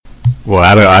Well,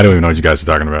 I don't even know what you guys are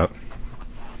talking about.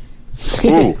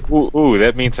 Ooh,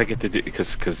 that means I get to do,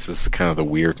 because this is kind of the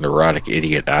weird neurotic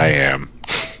idiot I am.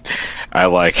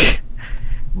 I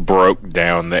broke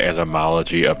down the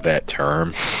etymology of that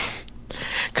term,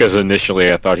 because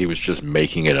initially I thought he was just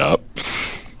making it up.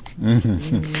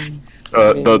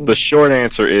 The short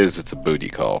answer is it's a booty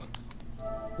call.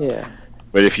 Yeah.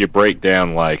 But if you break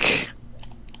down, I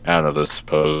don't know, the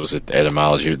supposed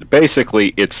etymology,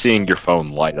 basically it's seeing your phone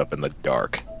light up in the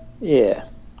dark. Yeah.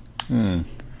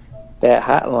 That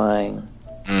hotline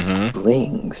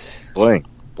blings.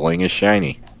 Bling is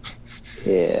shiny.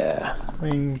 Yeah.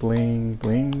 Bling, bling,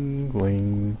 bling,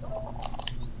 bling.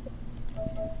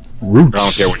 Roots. I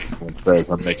don't care what anyone says,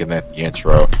 I'm making that the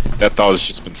intro. That thought has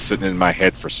just been sitting in my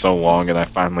head for so long, and I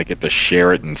finally get to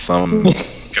share it in some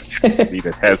capacity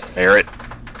that has merit.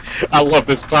 I love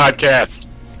this podcast.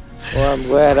 Well, I'm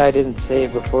glad I didn't say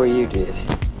it before you did.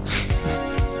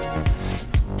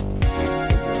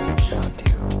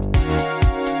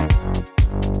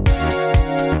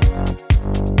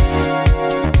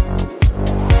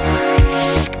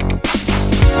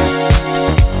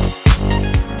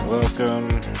 Welcome,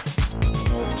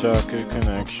 Otaku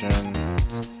Connection.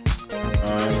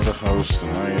 I'm the host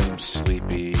and I am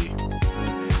sleepy.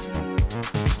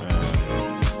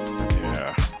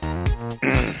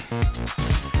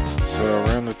 So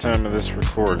around the time of this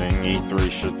recording,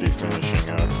 E3 should be finishing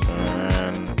up,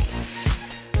 and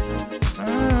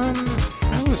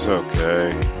it was okay.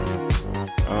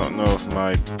 I don't know if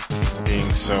my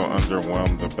being so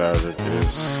underwhelmed about it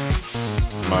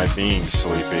is my being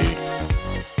sleepy,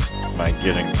 my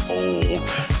getting old,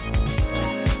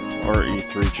 or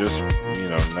E3 just,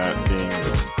 not being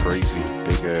the crazy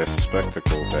big-ass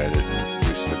spectacle that it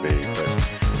used to be. But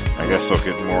I guess I'll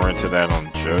get more into that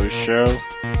on Joe's show.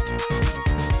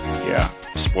 Yeah,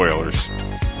 spoilers.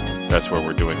 That's where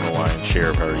we're doing the lion's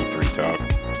share of our E3 talk.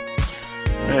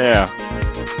 Yeah.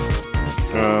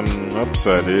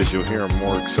 Upside is you'll hear a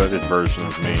more excited version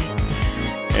of me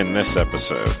in this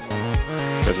episode,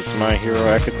 because it's My Hero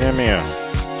Academia,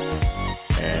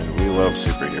 and we love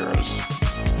superheroes.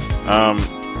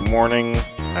 Morning,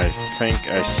 I think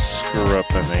I screw up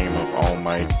the name of All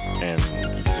Might and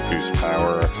Izuku's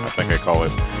power. I think I call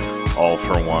it All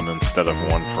for One instead of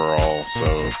One for All,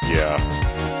 so yeah,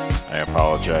 I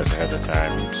apologize ahead of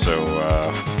time. So,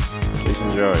 please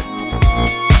enjoy.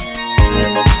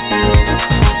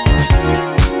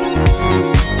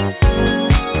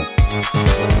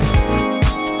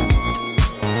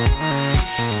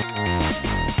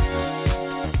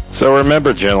 So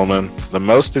remember, gentlemen, the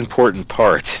most important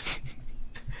part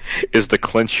is to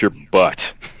clench your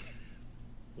butt.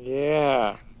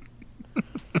 Yeah.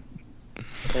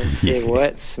 And say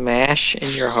what? Smash in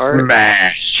your heart?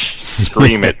 Smash!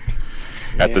 Scream it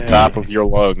at the top of your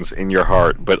lungs in your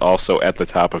heart, but also at the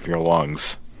top of your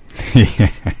lungs.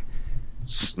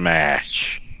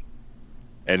 Smash.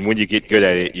 And when you get good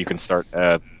at it, you can start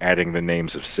adding the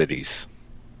names of cities.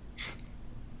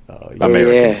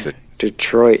 American cities.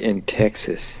 Detroit and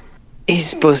Texas. He's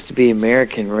supposed to be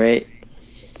American, right?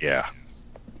 Yeah.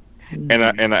 And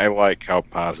I like how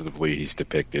positively he's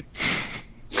depicted.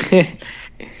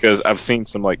 Because I've seen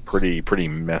some pretty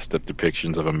messed up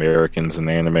depictions of Americans in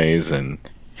animes, and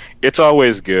it's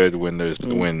always good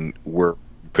when we're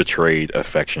portrayed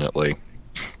affectionately.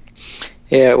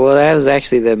 Yeah, well, that was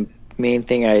actually the main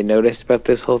thing I noticed about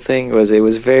this whole thing. It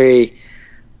was very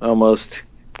almost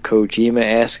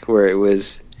Kojima-esque, where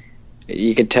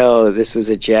you could tell that this was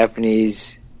a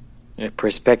Japanese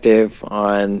perspective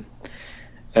on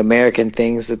American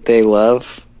things that they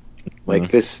love.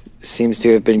 This seems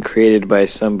to have been created by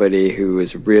somebody who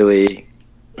was really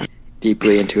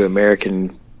deeply into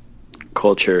American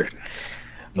culture,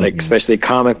 especially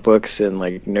comic books and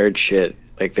nerd shit.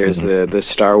 There's the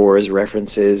Star Wars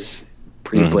references,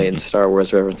 pretty blatant Star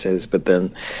Wars references, but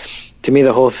then to me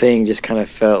the whole thing just kind of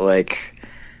felt like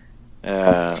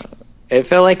it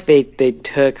felt like they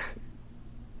took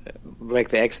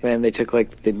the X-Men, they took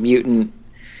the mutant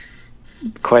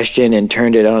question and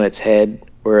turned it on its head.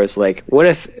 Whereas, what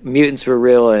if mutants were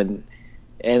real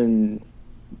and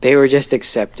they were just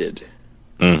accepted?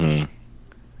 Mm-hmm.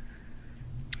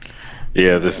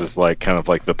 Yeah, this is kind of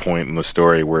the point in the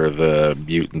story where the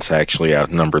mutants actually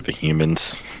outnumber the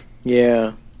humans.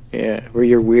 Yeah, where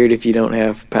you're weird if you don't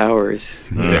have powers.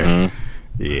 Yeah.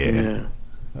 I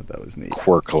thought that was neat.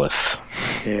 Quirkless.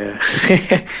 Yeah.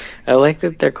 I like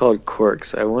that they're called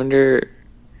quirks. I wonder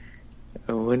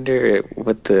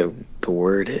what the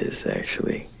word is,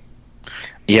 actually.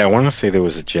 Yeah, I want to say there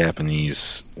was a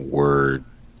Japanese word,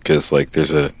 because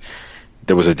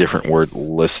there was a different word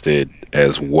listed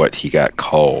as what he got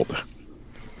called.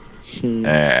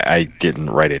 I didn't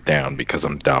write it down because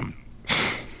I'm dumb.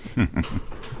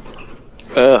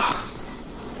 Ugh.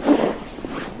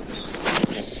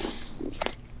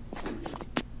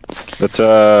 But,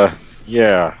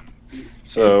 yeah.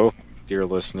 So, dear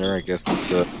listener, I guess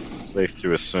it's safe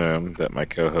to assume that my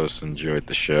co-hosts enjoyed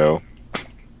the show.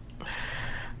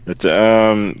 But,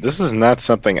 this is not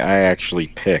something I actually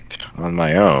picked on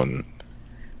my own.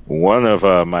 One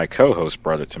of my co-hosts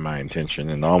brought it to my attention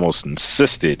and almost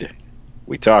insisted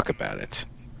we talk about it.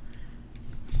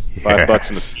 Yes. $5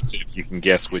 in the pizza if you can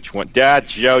guess which one. Dad,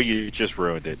 Joe, you just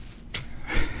ruined it.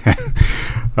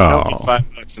 Help me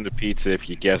 $5 in the pizza if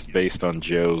you guessed based on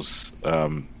Joe's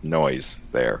noise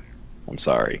there. I'm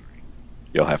sorry.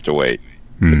 You'll have to wait.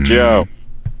 But Joe,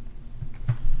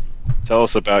 tell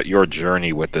us about your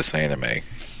journey with this anime. It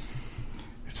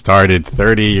started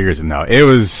 30 years ago. It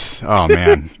was, oh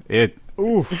man.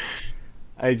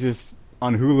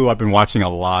 On Hulu, I've been watching a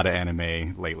lot of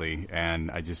anime lately,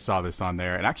 and I just saw this on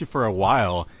there. And actually, for a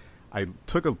while, I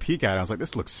took a peek at it. I was like,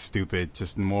 this looks stupid.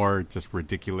 Just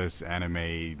ridiculous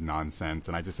anime nonsense.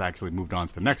 And I just actually moved on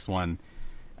to the next one.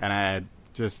 And I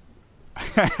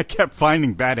kept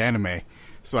finding bad anime.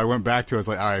 So I went back to it. I was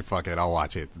like, all right, fuck it. I'll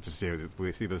watch it. Just see what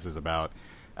this is about.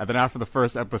 And then after the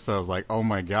first episode, I was like, oh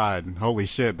my god, holy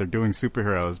shit, they're doing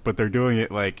superheroes. But they're doing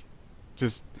it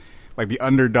just like the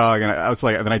underdog, and I was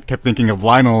like, and then I kept thinking of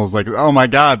Lionel. Like, oh my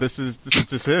god, this is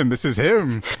just him. This is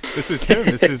him.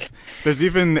 There's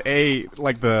even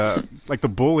the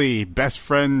bully best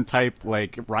friend type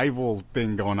rival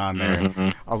thing going on there. Mm-hmm.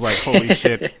 I was like, holy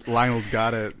shit, Lionel's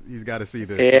he's gotta see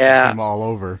this. Yeah, this is him all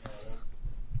over.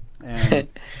 And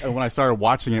when I started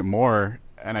watching it more,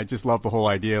 and I just love the whole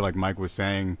idea, like Mike was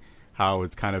saying, how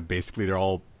it's kind of basically they're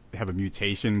all have a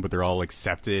mutation, but they're all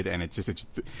accepted, and it's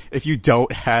if you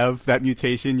don't have that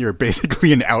mutation, you're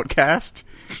basically an outcast,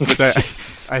 which I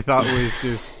thought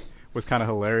was kind of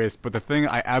hilarious. But the thing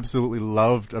I absolutely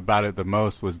loved about it the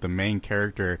most was the main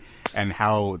character and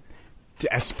how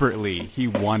desperately he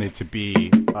wanted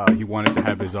to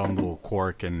have his own little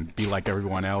quirk and be like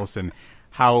everyone else, and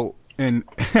how and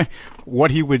what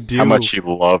he would do. How much he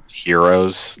loved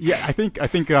Heroes. Yeah, I think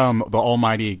the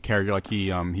Almighty character, like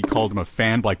he called him a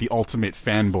fan, like the ultimate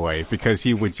fanboy, because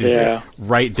he would just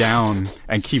write down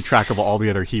and keep track of all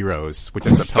the other heroes, which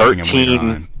ends up helping him later on.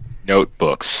 13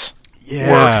 notebooks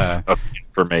worth of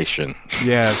information.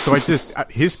 Yeah, so I just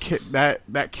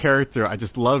that character, I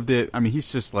just loved it. I mean,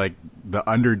 he's just like the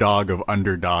underdog of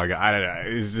underdog. I don't know.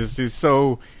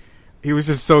 He was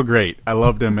just so great. I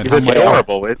loved him. And he's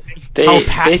adorable.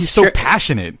 He's so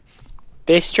passionate.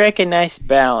 They strike a nice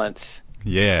balance.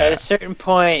 Yeah. At a certain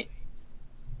point,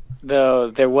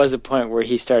 though, there was a point where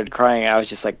he started crying. I was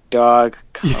just like, dog,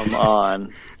 come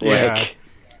on.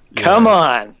 Come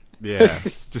on. Yeah.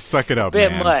 Just suck it up,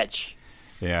 man. Bit much.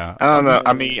 Yeah. I don't know.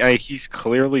 I mean, he's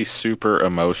clearly super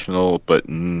emotional, but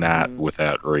not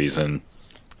without reason.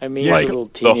 I mean, he's a little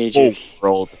teenager. The whole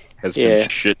world has been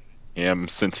shit him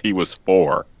since he was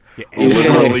 4. Yeah,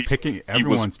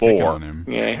 everyone's picking on him.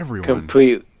 Yeah, everyone.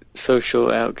 Complete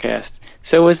social outcast.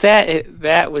 So was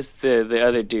that was the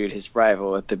other dude, his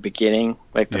rival at the beginning,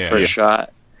 like the first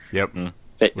shot? Yep.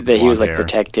 That he was like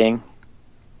protecting.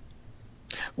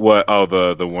 What? Oh,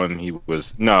 the one he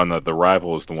was. No, the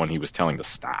rival is the one he was telling to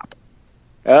stop.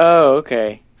 Oh,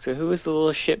 okay. So who was the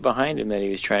little shit behind him that he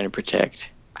was trying to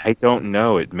protect? I don't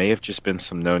know. It may have just been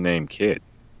some no-name kid.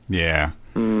 Yeah.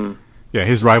 Yeah,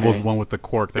 his rival's the one with the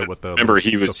quirk. Remember,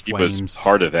 he was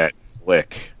part of that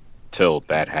clique till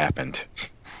that happened.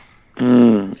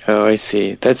 Oh, I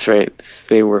see. That's right.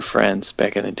 They were friends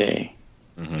back in the day.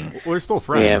 Mm-hmm. Well, they're still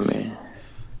friends. Yeah, man.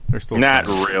 They're still not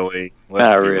friends. Really.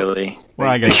 Not really. Well,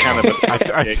 I guess kind of.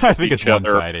 I think it's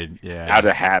one-sided. Yeah. Out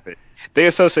of habit, they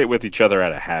associate with each other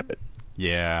out of habit.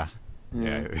 Yeah.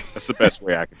 Yeah. That's the best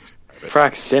way I can describe it.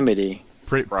 Proximity.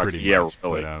 Pretty much.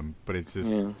 Really. But it's just.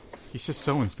 Yeah. He's just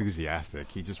so enthusiastic.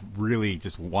 He just really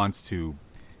just wants to.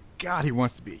 God, he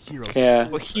wants to be a hero.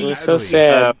 Yeah, he was so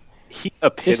sad. He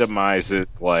epitomizes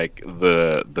like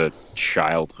the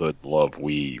childhood love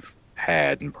we've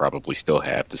had and probably still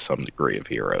have to some degree of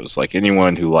heroes. Like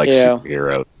anyone who likes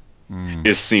superheroes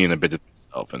is seeing a bit of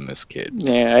himself in this kid.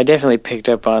 Yeah, I definitely picked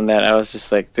up on that. I was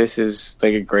just like, this is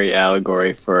like a great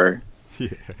allegory for,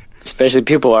 especially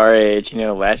people our age.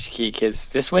 Latchkey kids.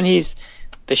 Just when he's.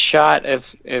 The shot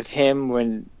of him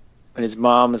when his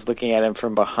mom is looking at him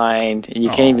from behind, and you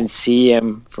can't even see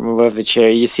him from above the chair.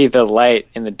 You see the light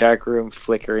in the dark room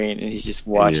flickering, and he's just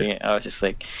watching it. I was just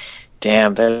like,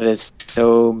 damn, that is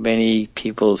so many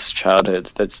people's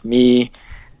childhoods. That's me.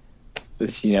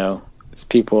 It's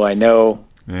people I know.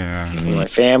 Yeah. My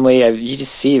family. You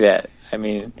just see that. I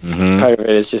mean, Mhm. part of it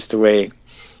is just the way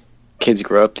kids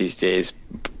grow up these days,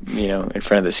 you know, in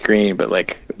front of the screen. But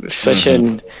like, such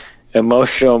an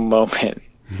emotional moment.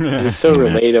 It's just so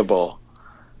relatable.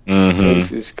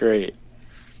 Mhm. It's great.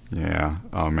 Yeah.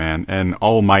 Oh man. And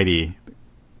Almighty.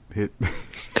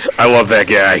 I love that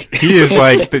guy. He is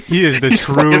like he is the He's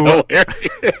fucking true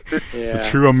hilarious. Yeah.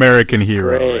 true American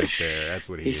hero great. right there. That's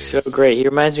what he He's is. so great. He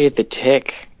reminds me of the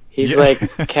Tick. He's Yeah.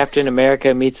 like Captain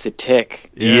America meets the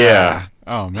Tick. Yeah.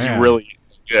 Oh He man. really,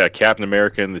 Captain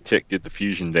America and the Tick did the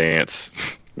fusion dance.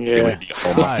 It would Yeah. be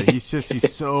Almighty. God,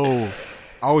 he's so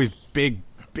always big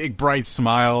bright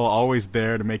smile, always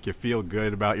there to make you feel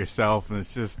good about yourself, and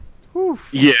it's just whew.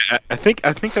 Yeah, I think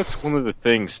that's one of the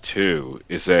things too,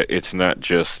 is that it's not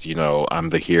just, I'm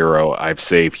the hero, I've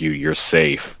saved you, you're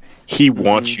safe. He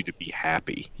wants you to be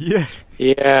happy. Yeah.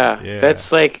 Yeah.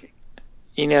 That's like,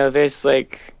 there's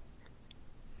like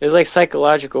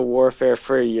psychological warfare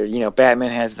for your,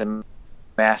 Batman has the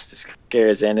mask to scare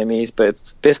his enemies,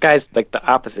 but this guy's like the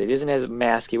opposite. He doesn't have a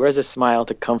mask. He wears a smile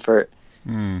to comfort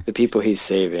the people he's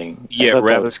saving. Yeah, I thought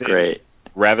that was great.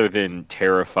 Rather than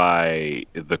terrify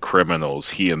the criminals,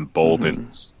 he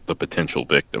emboldens the potential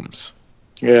victims.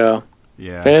 Yeah.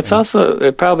 Yeah. But it's also,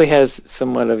 it probably has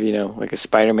somewhat of, like a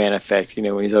Spider-Man effect,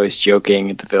 when he's always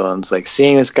joking at the villains. Like,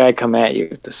 seeing this guy come at you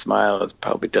with a smile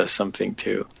probably does something,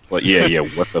 too. Well, yeah,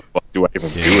 what the fuck do I even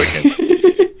do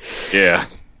against? Yeah.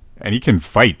 And he can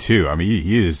fight too. I mean,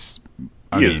 he is.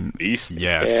 He is a beast.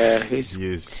 Yes. Yeah, he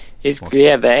is.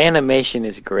 the animation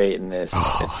is great in this.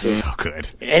 Oh, It's just, so good.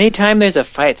 anytime there's a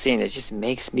fight scene, it just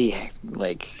makes me,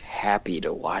 like, happy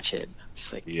to watch it.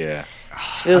 Just like, Yeah. it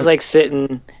feels like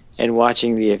sitting and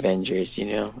watching the Avengers,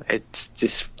 It's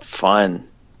just fun.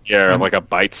 Yeah, like a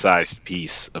bite-sized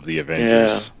piece of the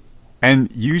Avengers.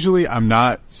 And usually I'm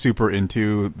not super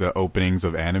into the openings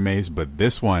of animes, but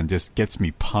this one just gets me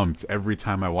pumped every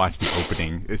time I watch the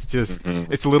opening. It's just,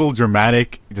 it's a little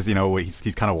dramatic. Just,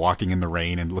 he's kind of walking in the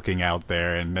rain and looking out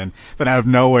there, and then out of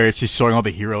nowhere, it's just showing all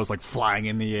the heroes like flying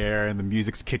in the air, and the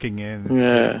music's kicking in. It's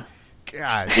Yeah. just,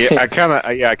 God. Yeah,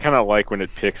 I kind of like when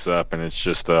it picks up and it's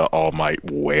just All Might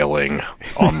wailing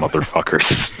on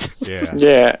motherfuckers. Yeah.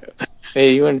 Yeah.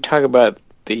 Hey, you want to talk about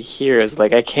the heroes?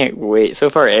 Like, I can't wait. So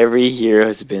far, every hero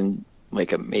has been,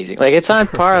 like, amazing. Like, it's on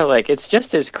par. Like, it's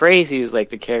just as crazy as, like,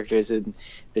 the characters in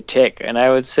The Tick. And I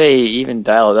would say even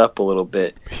dial it up a little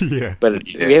bit. Yeah. But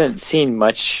we haven't seen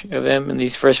much of them in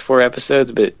these first 4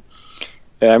 episodes. But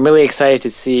I'm really excited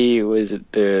to see, was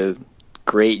it the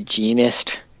Great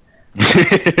Genist?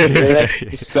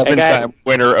 Seven-time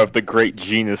winner of the Great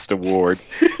Genist Award.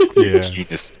 Yeah.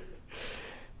 Genist.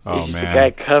 Oh, He's man. the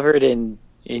guy covered in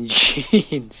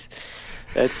jeans.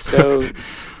 That's so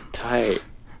tight.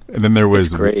 And then there was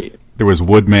It's great. There was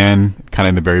Woodman, kind of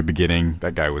in the very beginning.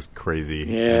 That guy was crazy.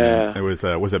 Yeah. And then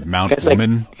was it Mount That's like-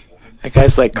 Woman? That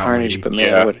guy's like Not Carnage, really. but man,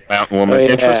 Yeah, what, Mountain Woman. Oh, yeah.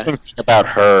 Interesting thing about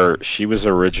her, she was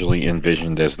originally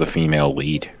envisioned as the female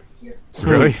lead.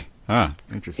 Really? Huh.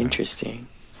 Interesting. interesting.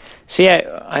 See,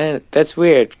 I that's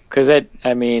weird because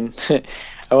I mean,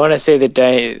 I want to say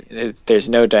that there's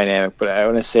no dynamic, but I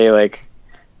want to say like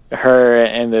her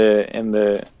and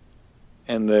the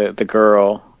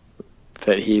girl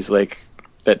that he's like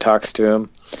that talks to him.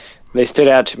 They stood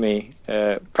out to me,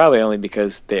 probably only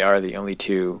because they are the only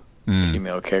 2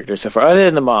 female characters so far, other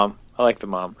than the mom. I like the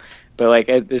mom, but like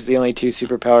it's the only 2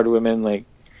 superpowered women. Like,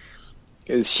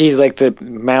 she's like the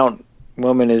Mount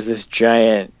Woman is this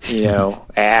giant,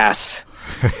 ass.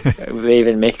 They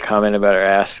even make a comment about her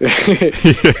ass.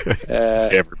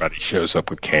 Everybody shows up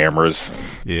with cameras.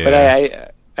 Yeah. But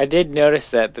I did notice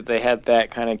that they had that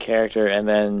kind of character, and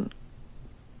then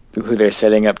who they're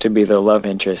setting up to be the love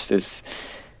interest is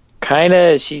kind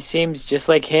of, she seems just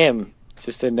like him,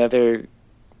 just another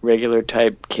regular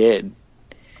type kid.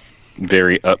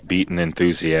 Very upbeat and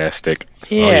enthusiastic.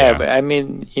 Yeah, yeah. but I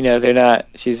mean, they're not,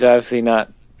 she's obviously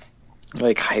not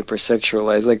like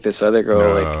hypersexualized like this other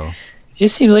girl. No. Like, she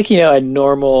just seems like, a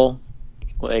normal,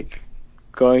 like,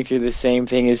 going through the same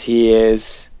thing as he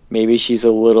is. Maybe she's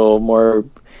a little more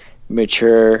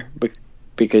mature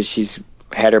because she's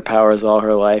had her powers all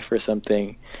her life or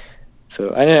something.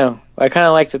 So, I don't know. I kind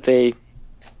of like that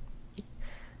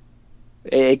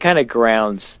it kind of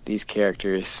grounds these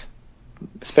characters.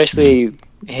 Especially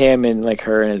him and, like,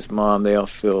 her and his mom. They all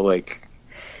feel like...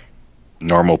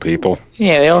 Normal people.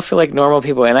 Yeah, they all feel like normal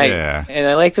people, and Yeah.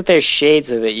 I like that there's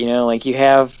shades of it. Like you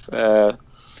have what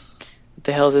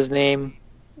the hell's his name?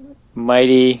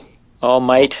 All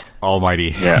Might.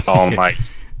 Almighty. Yeah, All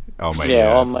Might. Almighty.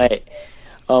 Yeah,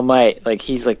 All Might. Like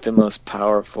he's like the most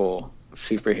powerful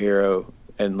superhero,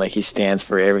 and like he stands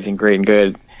for everything great and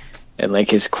good. and like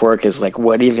his quirk is like,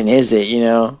 what even is it, you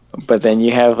know? But then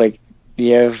you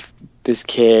have this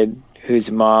kid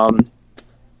whose mom,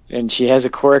 and she has a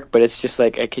quirk, but it's just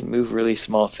like, I can move really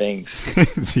small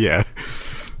things. Yeah.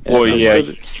 Well, yeah,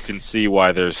 you can see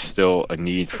why there's still a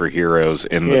need for heroes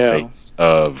in the face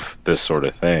of this sort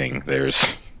of thing.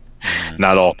 There's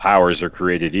not all powers are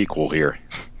created equal here.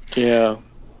 Yeah.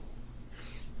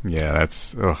 Yeah,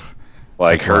 that's... Ugh.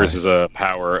 Like, That's hers why. is a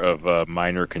power of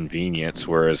minor convenience,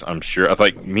 whereas I'm sure...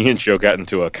 Like, me and Joe got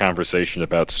into a conversation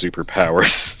about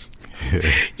superpowers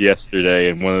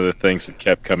yesterday, and one of the things that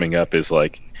kept coming up is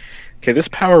like, okay, this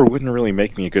power wouldn't really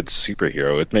make me a good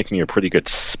superhero. It'd make me a pretty good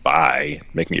spy.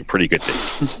 Make me a pretty good...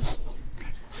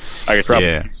 I could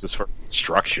probably use this for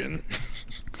construction.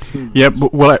 Yeah,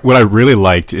 but what I really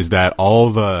liked is that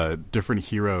all the different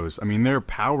heroes, I mean, their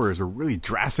powers are really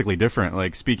drastically different.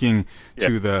 Like, speaking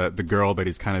to the girl that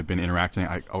he's kind of been interacting,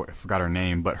 I forgot her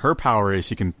name, but her power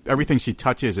is everything she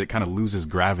touches, it kind of loses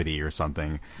gravity or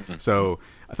something. Mm-hmm. So,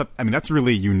 that's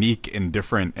really unique and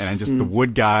different. And just the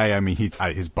wood guy, I mean,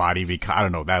 his body, I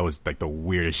don't know, that was like the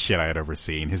weirdest shit I had ever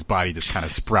seen. His body just kind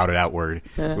of sprouted outward.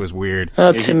 It was weird.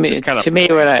 Well, to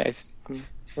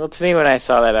me, when I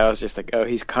saw that, I was just like, oh,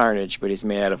 he's Carnage, but he's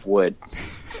made out of wood.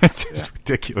 It's just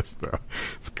ridiculous, though.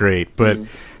 It's great. But,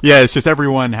 yeah, it's just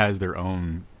everyone has their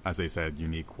own, as they said,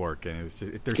 unique quirk. And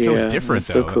they're so different,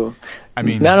 though. So cool. I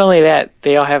mean... Not only that,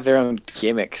 they all have their own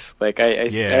gimmicks. Like, I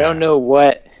don't know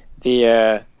what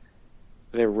the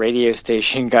radio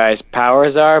station guy's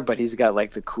powers are, but he's got,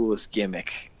 like, the coolest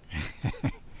gimmick.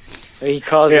 He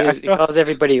calls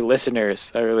everybody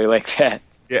listeners. I really like that.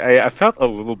 Yeah, I felt a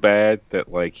little bad that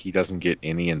like he doesn't get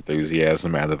any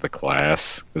enthusiasm out of the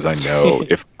class, because I know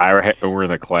if I were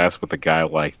in a class with a guy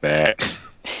like that,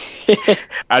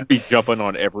 I'd be jumping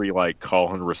on every like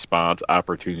call and response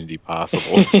opportunity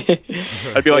possible.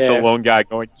 I'd be like the lone guy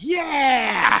going,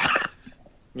 "Yeah,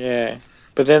 yeah."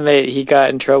 But then he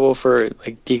got in trouble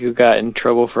Deku got in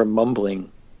trouble for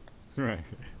mumbling. Right.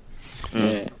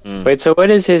 Yeah. Wait, so what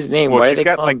is his name? Well, why do they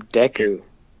call him Deku?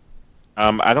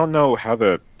 I don't know how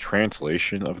the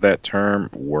translation of that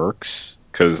term works,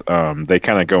 because they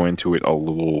kind of go into it a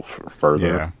little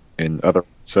further in other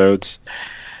episodes.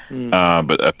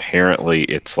 But apparently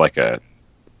it's like a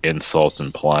insult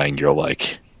implying you're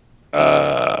like,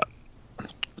 I'm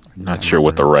not sure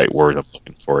what the right word I'm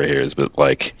looking for here is, but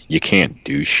like you can't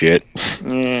do shit.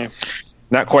 Yeah.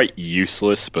 Not quite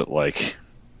useless, but like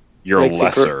you're like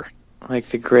lesser. Like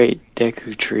the great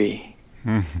Deku tree.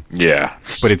 Yeah,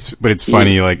 but it's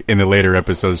funny. Like in the later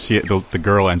episodes, the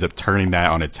girl ends up turning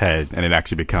that on its head, and it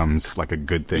actually becomes like a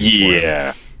good thing.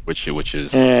 Yeah, which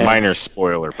is minor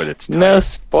spoiler, but it's no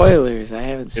spoilers. I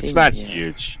haven't seen. It's not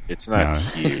huge. It's not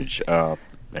huge.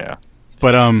 Yeah,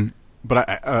 but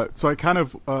I kind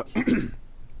of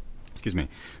excuse me.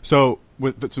 So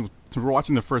so we're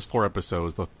watching the first 4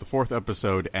 episodes. The 4th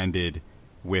episode ended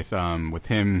with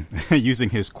him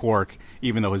using his quirk,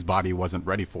 even though his body wasn't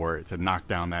ready for it, to knock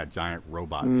down that giant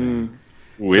robot thing.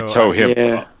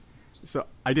 So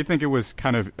I did think it was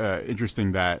kind of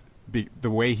interesting that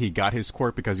the way he got his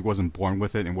quirk, because he wasn't born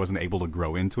with it and wasn't able to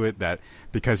grow into it, that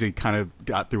because he kind of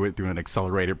got through it through an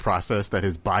accelerated process, that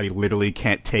his body literally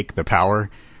can't take the power.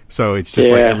 So it's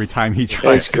just like every time he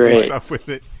tries to do stuff with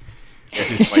it,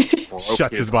 it just like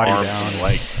shuts his body down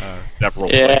like several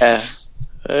places.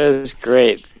 That was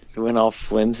great. It went all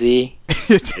flimsy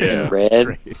and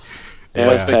red.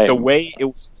 Like the way it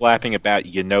was flapping about,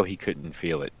 he couldn't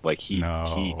feel it. Like he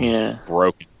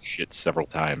broke shit several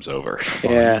times over.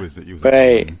 Yeah, but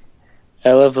I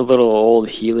love the little old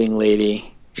healing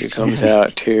lady who comes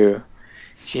out too.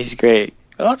 She's great.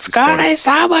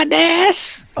 Otsukare-sama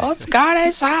desu!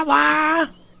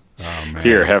 Otsukare-sama! Oh, man.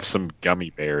 Here, have some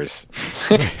gummy bears.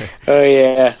 Oh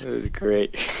yeah, it was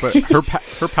great. But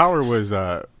her power was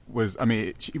I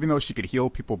mean, even though she could heal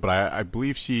people, but I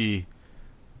believe it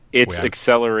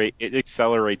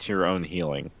accelerates your own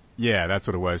healing. Yeah, that's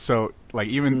what it was. So like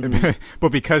even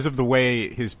but because of the way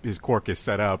his quirk is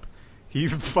set up, he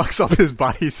fucks up his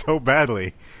body so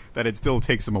badly that it still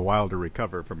takes him a while to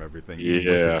recover from everything.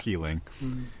 With healing.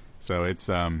 So it's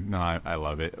I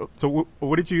love it. So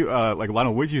what did you like,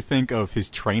 Lionel? What did you think of his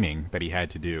training that he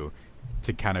had to do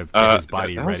to kind of get his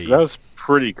body ready? That was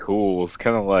pretty cool. It's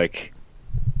kind of like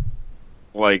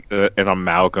an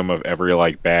amalgam of every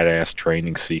like badass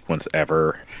training sequence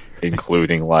ever,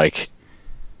 including like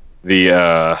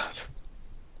the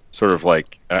sort of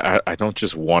like I don't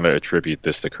just want to attribute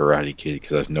this to Karate Kid,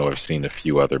 because I know I've seen a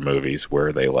few other movies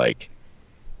where they like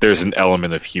there's an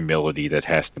element of humility that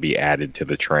has to be added to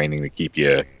the training to keep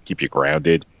you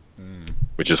grounded,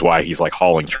 which is why he's like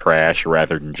hauling trash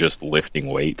rather than just lifting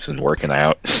weights and working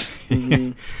out.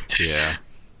 Mhm. Yeah.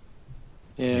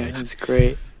 Yeah, that's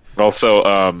great. Also,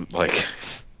 like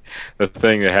the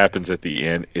thing that happens at the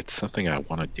end, it's something I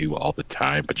want to do all the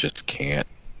time, but just can't.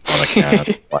 On account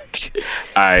of, like,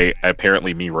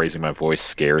 apparently me raising my voice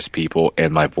scares people,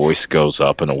 and my voice goes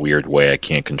up in a weird way I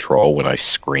can't control when I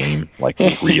scream, like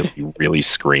really, really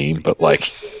scream. But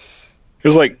like,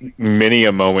 there's like many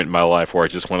a moment in my life where I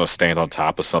just want to stand on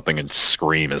top of something and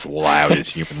scream as loud as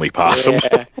humanly possible.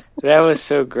 Yeah, that was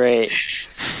so great.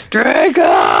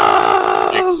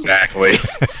 Drago! Exactly.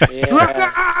 Yeah.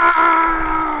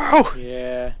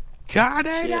 Yeah. Got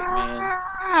Shit,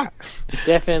 man.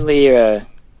 Definitely,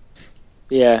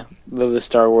 yeah, love the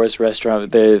Star Wars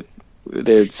restaurant.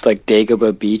 It's like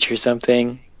Dagobah Beach or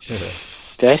something.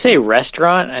 Did I say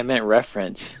restaurant? I meant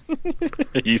reference.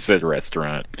 You said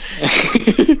restaurant.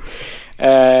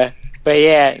 But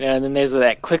yeah, and then there's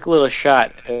that quick little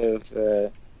shot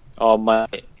of All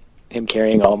Might, him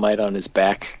carrying All Might on his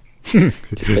back,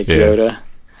 just like Yoda.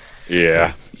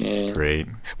 Yeah. It's great.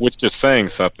 Which is saying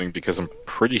something, because I'm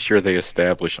pretty sure they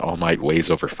established All Might weighs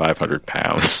over 500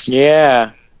 pounds.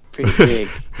 Yeah, pretty big.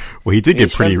 Well, he did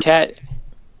get pretty.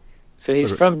 So he's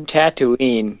from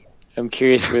Tatooine. I'm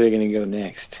curious where they're going to go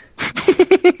next.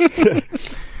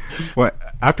 Well,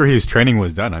 after his training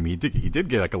was done, I mean, he did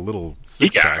get like a little. He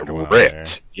got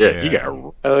ripped. Yeah, he got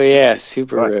ripped. Oh yeah,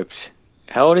 super ripped.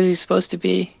 How old is he supposed to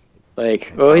be?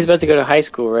 Like, well, he's about to go to high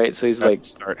school, right? So he's like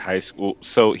start high school.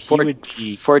 So he would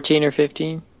be 14 or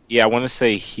 15. Yeah, I want to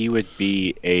say he would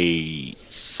be a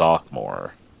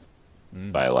sophomore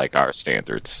by like our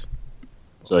standards.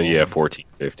 So yeah, 14,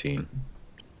 15.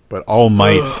 But All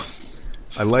Might,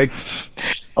 I liked.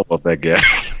 I love that guy.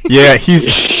 Yeah,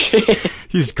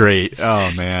 he's great.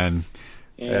 Oh man,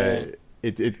 Yeah.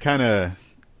 It kind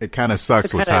of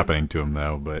sucks what's happening to him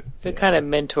though. But It's the kind of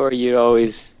mentor you'd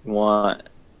always want.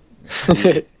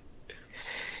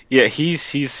 Yeah,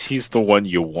 he's the one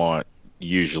you want.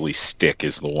 Usually, Stick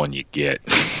is the one you get.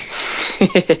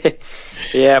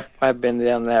 Yep, I've been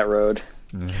down that road.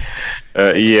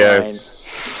 Yeah.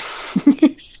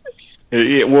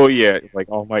 Well, yeah, like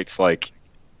All Might's like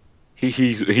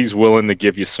he's willing to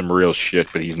give you some real shit,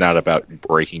 but he's not about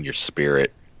breaking your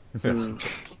spirit. no,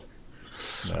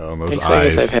 those Thanks,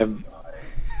 eyes. I guess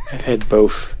I've had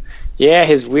both. Yeah,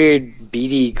 his weird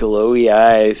beady, glowy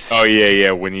eyes. Oh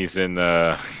yeah, when he's in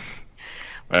I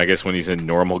guess when he's in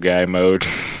normal guy mode.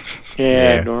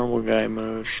 Yeah, normal guy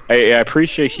mode. I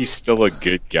appreciate he's still a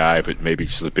good guy, but maybe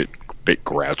just a bit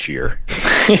grouchier.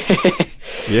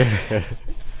 Yeah.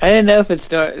 I didn't know if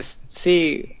it's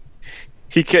see.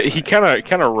 He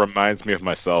kind of reminds me of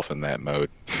myself in that mode.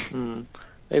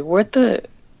 Like what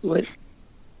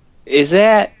is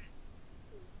that?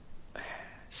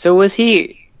 So was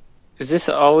he? Is this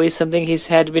always something he's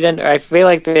had to be done? I feel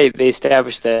like they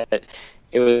established that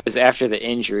it was after the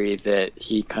injury that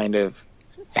he kind of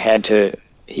had to.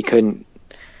 He couldn't.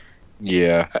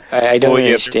 Yeah, I don't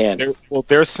understand.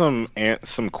 There's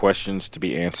some questions to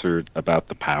be answered about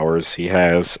the powers he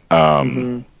has.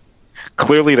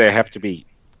 Clearly, they have to be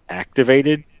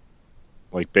activated,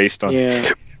 like based on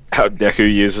how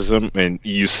Deku uses them, and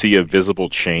you see a visible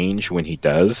change when he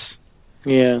does.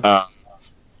 Yeah.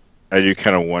 I do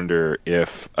kind of wonder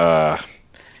if the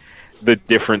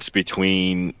difference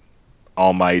between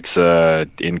All Might's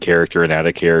in character and out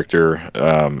of character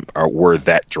were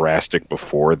that drastic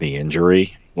before the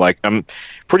injury. Like, I'm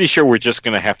pretty sure we're just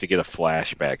going to have to get a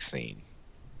flashback scene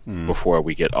before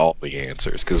we get all the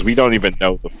answers, because we don't even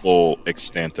know the full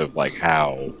extent of like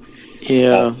how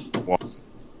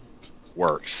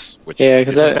works. Which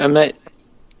because I'm not.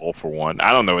 All for One.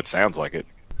 I don't know. It sounds like it.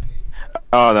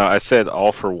 Oh no, I said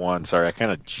All for One. Sorry, I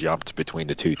kind of jumped between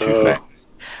the two too fast.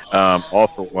 All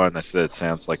for One. I said it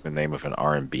sounds like the name of an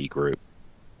R&B group.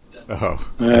 Oh.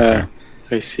 Okay.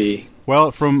 I see.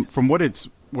 Well, from what it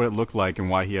looked like and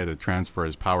why he had to transfer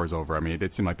his powers over, I mean, it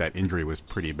did seem like that injury was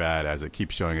pretty bad, as it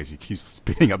keeps showing as he keeps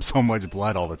spitting up so much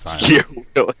blood all the time. Yeah,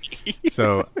 really.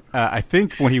 So I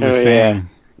think when he was saying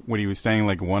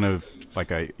like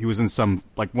he was in some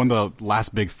like one of the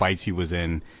last big fights he was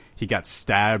in. He got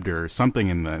stabbed or something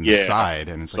in the side,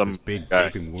 and it's like this big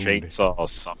gaping wound. Chainsaw or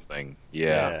something.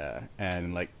 Yeah,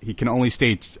 and like he can only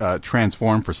stay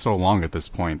transformed for so long at this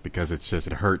point because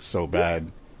it hurts so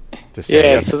bad. To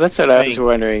stay so that's what I was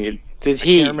wondering. Does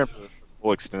he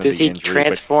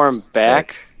transform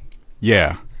back?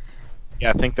 Yeah.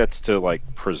 Yeah, I think that's to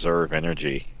like preserve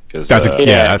energy. That's what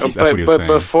he was saying.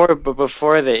 But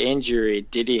before the injury,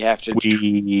 did he have to?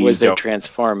 Was there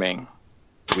transforming?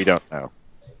 We don't know.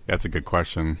 That's a good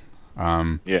question.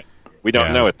 We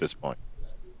don't know at this point.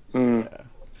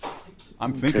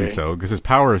 I'm thinking Okay. so because his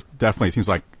power definitely seems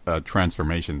like a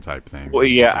transformation type thing. Well,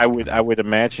 yeah, I would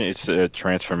imagine it's a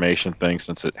transformation thing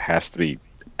since it has to be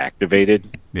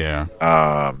activated. Yeah.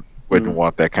 Wouldn't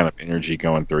want that kind of energy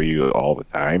going through you all the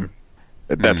time.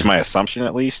 That's my assumption,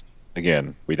 at least.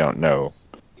 Again, we don't know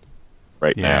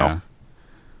right Yeah. now.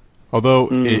 Although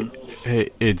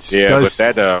it's Yeah, does,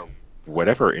 but that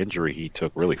whatever injury he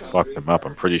took really fucked him up.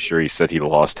 I'm pretty sure he said he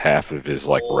lost half of his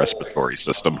respiratory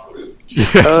system.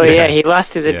 Oh yeah, he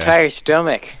lost his entire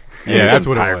stomach. yeah, that's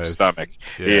what it entire was. stomach.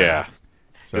 Yeah. Yeah.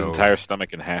 So, His entire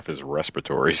stomach and half his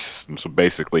respiratory system. So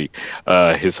basically,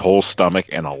 his whole stomach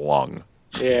and a lung.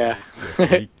 Yeah. so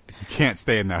he can't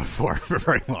stay in that for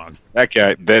very long. That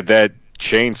guy, that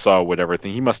chainsaw, whatever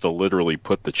thing, he must have literally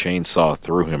put the chainsaw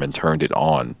through him and turned it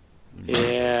on.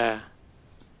 Yeah.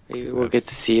 Maybe we'll get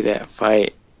to see that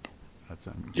fight. That's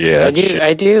Yeah,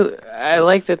 I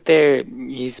like that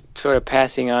he's sort of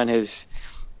passing on his.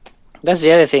 That's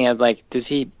the other thing. I'm like, does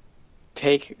he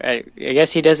take? I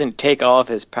guess he doesn't take all of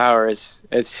his powers.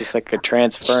 It's just like a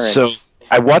transference. So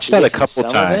I watched He that a gives him couple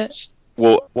some of it? times.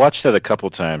 Well, watched that a couple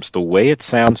times. The way it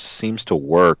seems to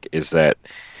work is that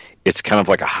it's kind of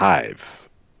like a hive.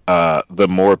 The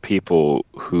more people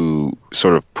who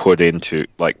sort of put into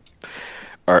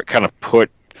or kind of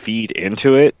feed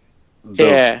into it,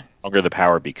 the stronger the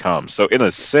power becomes. So in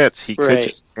a sense, he could Right.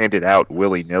 just hand it out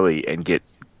willy-nilly and get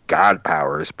god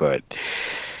powers, but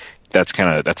that's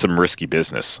some risky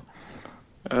business.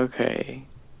 Okay.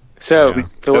 So Yeah.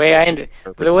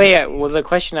 the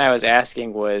question I was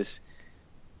asking was,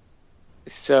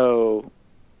 so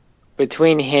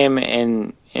between him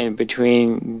and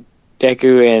between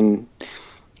Deku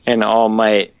and All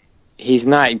Might, he's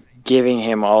not giving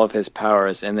him all of his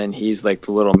powers, and then he's like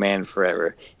the little man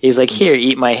forever. He's like, here,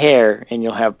 eat my hair, and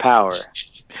you'll have power.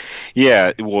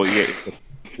 Yeah, well, yeah,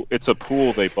 it's a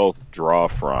pool they both draw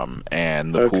from,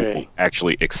 and the pool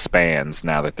actually expands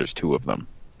now that there's two of them.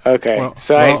 Okay, Well-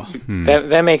 so well,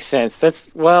 that makes sense.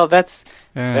 That's Eh.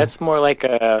 that's more like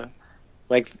a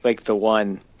like the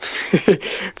one,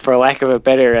 for lack of a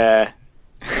better.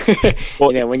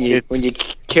 Well, when you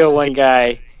kill one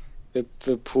guy,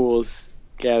 the pools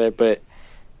gather. But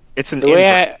it's an the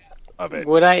way inverse of it.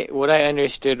 what I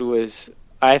understood was,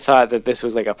 I thought that this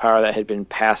was like a power that had been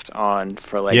passed on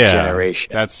for like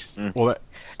generations. That's well.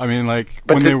 I mean, like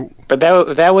But when but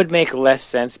that would make less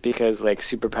sense because like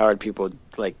superpowered people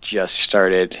like just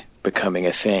started becoming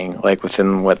a thing like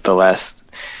within the last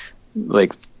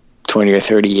like 20 or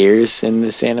 30 years in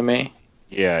this anime.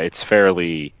 Yeah, it's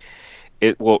fairly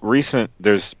recent.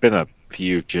 There's been a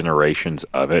few generations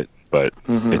of it, but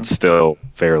it's still a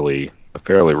fairly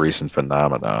recent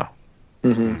phenomena.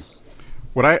 Mm-hmm.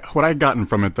 What I gotten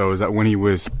from it though is that when he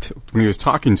was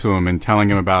talking to him and telling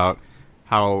him about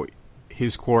how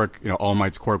his quirk, All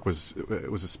Might's quirk was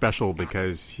special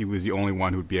because he was the only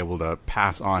one who'd be able to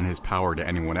pass on his power to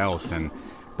anyone else,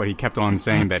 but he kept on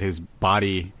saying that his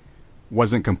body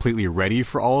wasn't completely ready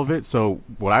for all of it. So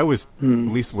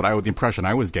the impression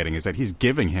I was getting is that he's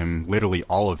giving him literally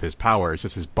all of his power. It's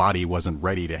just his body wasn't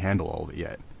ready to handle all of it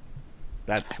yet.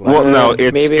 That's what No,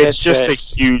 maybe it's that's just it. a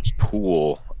huge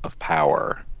pool of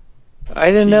power.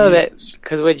 I didn't know that Jeez.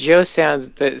 because what Joe said,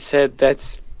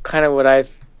 that's kind of what I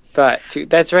thought too.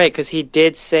 That's right, because he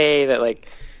did say that like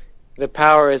the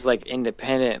power is like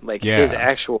independent. Like his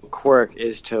actual quirk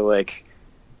is to like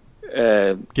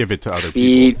give it to other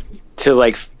people. To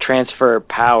like transfer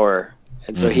power,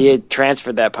 and so he had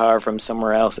transferred that power from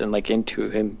somewhere else and like into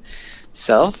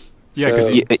himself. Yeah,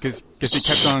 So- because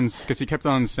he kept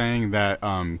on saying that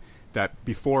that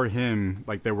before him,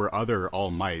 like there were other All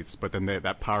Mights, but then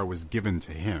that power was given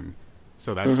to him.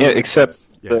 So that's Except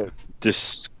that's- the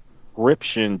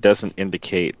description doesn't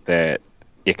indicate that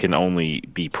it can only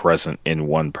be present in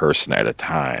one person at a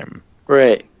time.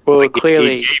 right. Well, Like,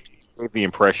 clearly, it gave the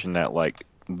impression that like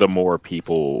the more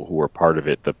people who were part of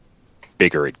it, the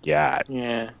bigger it got.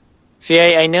 yeah. See,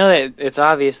 I know that it's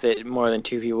obvious that more than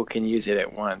two people can use it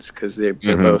at once because they're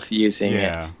both using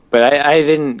Yeah. it. But I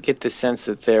didn't get the sense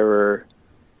that there were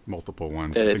multiple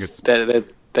ones. that I think it's that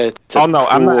it's a Oh, no,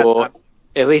 I'm not- pool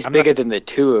at least I'm bigger than the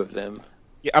two of them.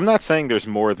 Yeah, I'm not saying there's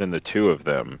more than the two of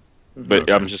them, but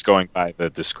I'm just going by the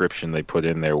description they put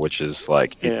in there, which is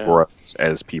like it grows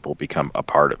as people become a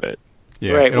part of it.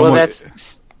 Yeah, Right. it Well,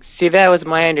 almost- that was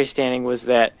my understanding, was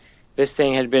that this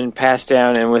thing had been passed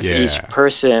down, and with each Yeah.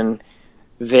 person,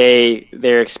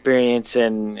 their experience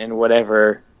and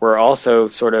whatever were also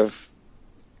sort of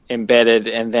embedded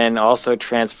and then also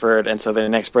transferred, and so the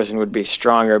next person would be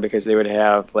stronger because they would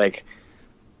have like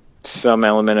some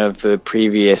element of the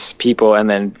previous people, and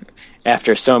then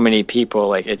after so many people,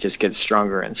 like it just gets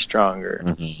stronger and stronger.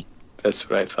 Mm-hmm. That's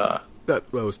what I thought. That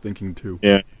I was thinking too.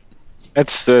 Yeah.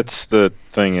 That's the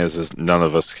thing is none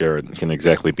of us can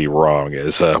exactly be wrong.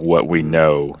 Is what we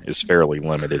know is fairly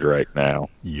limited right now.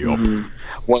 Yup. Mhm.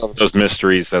 One of those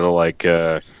mysteries that'll like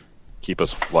keep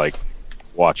us like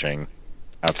watching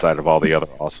outside of all the other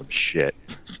awesome shit.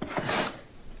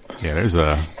 Yeah, there's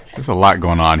a lot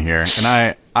going on here,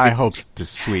 and I hope to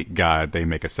sweet God they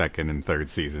make a second and third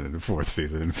season and fourth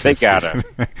season and fifth They gotta.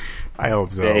 season. I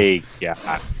hope so.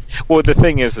 Well, the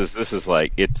thing is this is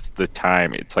like it's the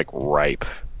time. It's like ripe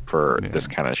for this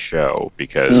kind of show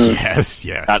because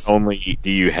Yes. not only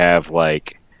do you have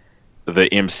like the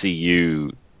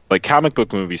MCU, like comic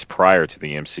book movies prior to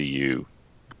the MCU,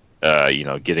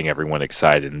 getting everyone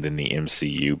excited, and then the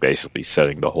MCU basically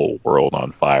setting the whole world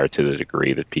on fire to the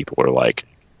degree that people are like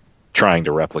trying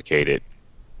to replicate it.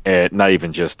 And not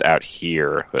even just out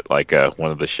here, but like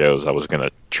one of the shows I was going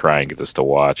to try and get us to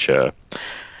watch,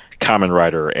 Kamen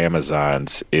Rider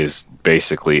Amazons, is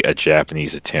basically a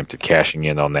Japanese attempt at cashing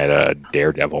in on that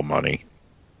Daredevil money.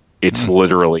 It's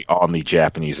literally on the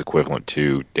Japanese equivalent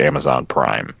to Amazon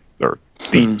Prime, or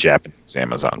the Japanese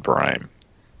Amazon Prime.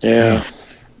 Yeah.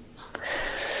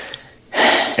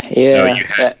 You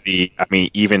have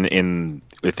even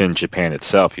within Japan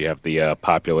itself, you have the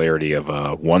popularity of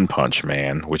One Punch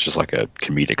Man, which is like a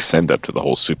comedic send-up to the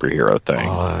whole superhero thing.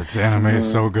 Oh, this anime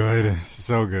is so good.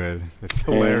 So good. It's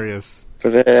hilarious.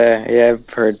 But I've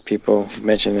heard people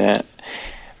mention that.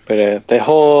 But the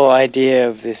whole idea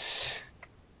of the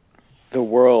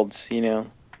worlds,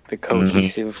 the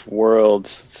cohesive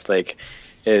worlds, it's like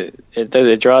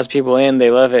it draws people in,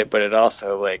 they love it, but it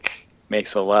also like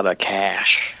makes a lot of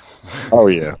cash. Oh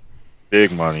yeah,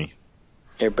 big money.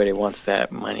 Everybody wants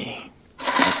that money.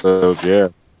 So yeah,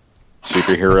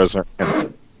 superheroes are in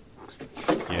it.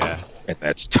 Yeah. And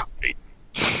that's tight.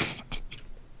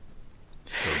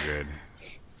 So good.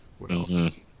 What else?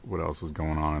 What else was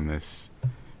going on in this?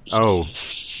 Oh,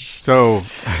 so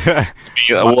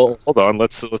well, hold on.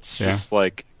 Let's just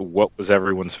like, what was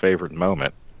everyone's favorite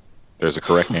moment? There's a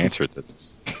correct answer to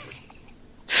this.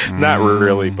 Not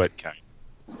really, but kind of.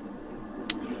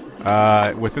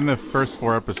 Within the first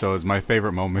 4 episodes, my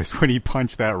favorite moment is when he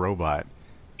punched that robot.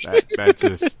 That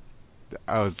just,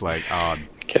 I was like, oh,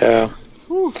 yeah.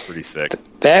 Pretty sick.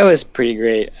 That was pretty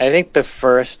great. I think the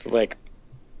first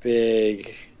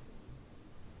big,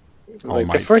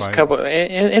 the first fight. Couple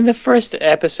in the first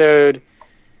episode,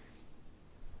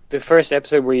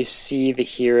 where you see the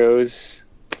heroes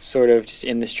sort of just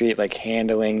in the street, like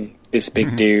handling this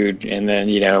big dude, and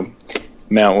then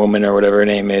Mount Woman or whatever her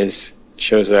name is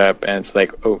shows up, and it's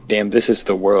like, oh damn, this is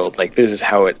the world. Like this is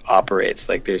how it operates.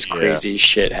 Like there's crazy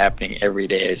shit happening every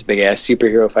day. There's big ass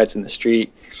superhero fights in the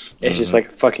street. It's just like a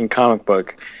fucking comic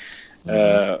book.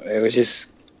 It was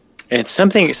just, and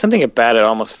something about it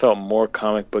almost felt more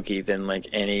comic booky than like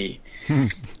any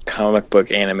comic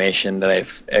book animation that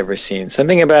I've ever seen.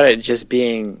 Something about it just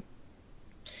being,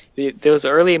 those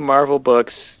early Marvel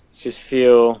books just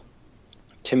feel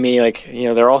to me like,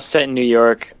 they're all set in New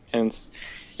York, and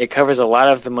it covers a lot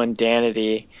of the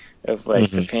mundanity of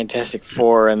like the Fantastic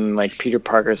Four and like Peter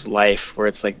Parker's life, where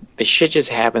it's like the shit just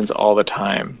happens all the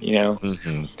time.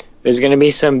 There's going to be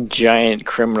some giant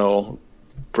criminal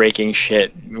breaking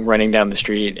shit, running down the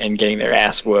street and getting their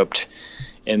ass whooped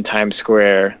in Times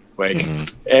Square, like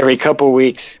every couple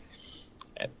weeks.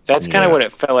 That's kind of what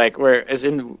it felt like. Whereas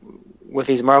with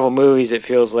these Marvel movies, it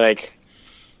feels like,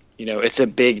 it's a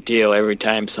big deal every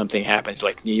time something happens.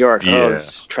 Like New York,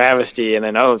 it's travesty, and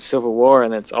then it's Civil War,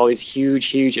 and it's all these huge,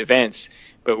 huge events.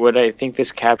 But what I think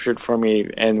this captured for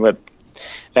me, and what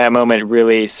that moment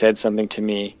really said something to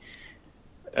me,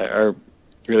 or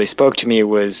really spoke to me, it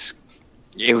was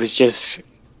just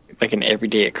like an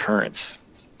everyday occurrence.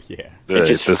 Yeah,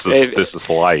 this is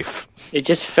life. It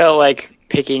just felt like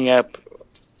picking up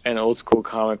an old school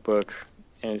comic book,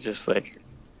 and it's just like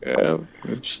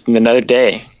just another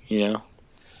day, Yeah,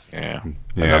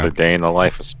 another day in the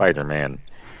life of Spider-Man.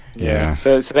 Yeah.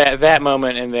 So that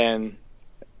moment, and then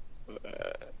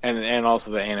and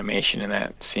also the animation in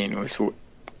that scene was.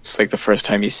 It's like the first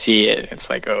time you see it, it's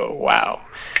like, oh wow,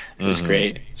 this is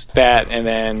great. It's that, and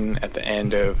then at the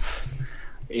end of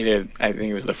either, I think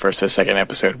it was the first or second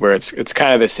episode, where it's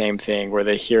kind of the same thing, where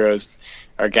the heroes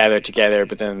are gathered together,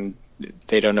 but then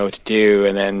they don't know what to do,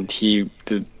 and then he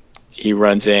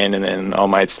runs in, and then All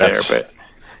Might's there. But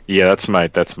yeah, that's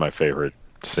my favorite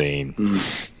scene.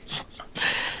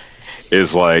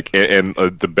 is like, and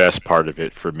the best part of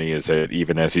it for me is that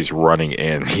even as he's running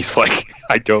in, he's like,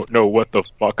 I don't know what the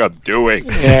fuck I'm doing.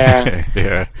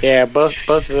 Yeah. Yeah, both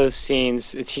of those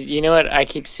scenes. You know what I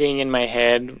keep seeing in my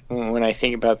head when I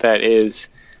think about that is,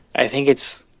 I think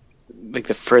it's like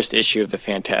the first issue of the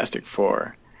Fantastic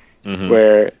Four,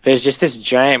 where there's just this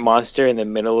giant monster in the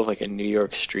middle of like a New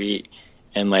York street,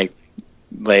 and like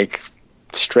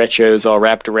stretchers all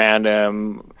wrapped around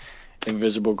him,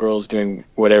 Invisible Girl's doing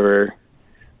whatever,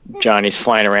 Johnny's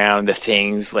flying around, the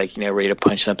Thing's like, ready to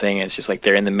punch something, and it's just like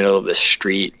they're in the middle of the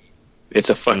street. It's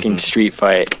a fucking street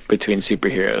fight between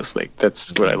superheroes. Like,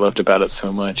 that's what I loved about it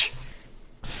so much.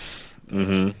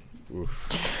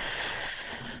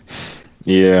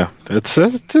 Yeah, it's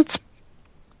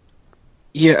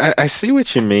yeah, I see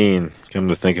what you mean, come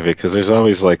to think of it, because there's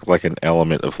always like an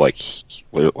element of an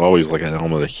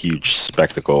element of huge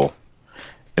spectacle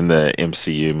in the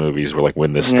MCU movies, where like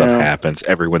when this stuff happens,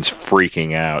 everyone's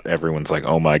freaking out. Everyone's like,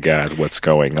 "Oh my god, what's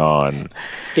going on?"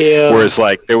 Yeah. Whereas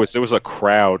like there was a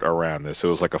crowd around this. It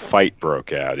was like a fight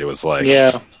broke out. It was like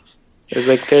it was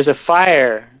like there's a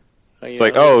fire. It's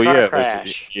like, oh yeah,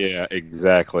 yeah,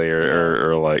 exactly,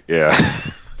 or like yeah.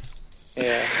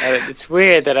 Yeah, it's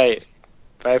weird that I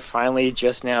finally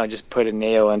just now just put a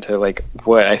nail into like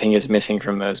what I think is missing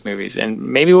from those movies, and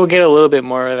maybe we'll get a little bit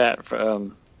more of that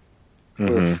from.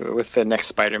 With the next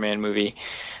Spider-Man movie,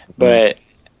 but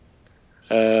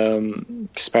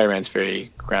Spider-Man's very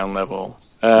ground level,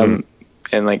 and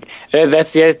like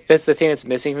that's the thing that's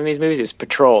missing from these movies is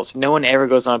patrols. No one ever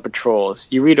goes on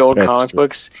patrols. You read old comic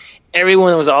books,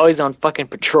 everyone was always on fucking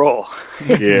patrol.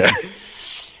 Yeah.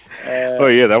 Oh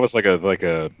yeah, that was like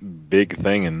a big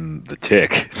thing in the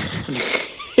Tick.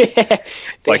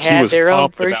 Like he was their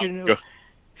own version.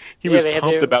 He was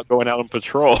pumped about going out on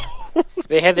patrol.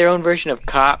 They had their own version of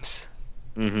Cops.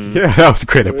 Yeah, that was a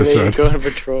great episode. Going on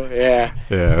patrol, yeah.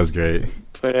 Yeah, that was great.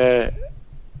 But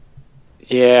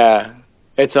yeah,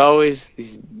 it's always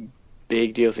these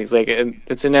big deal things. Like,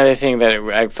 it's another thing that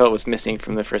I felt was missing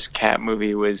from the first Cap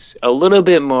movie was a little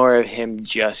bit more of him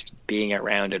just being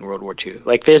around in World War II.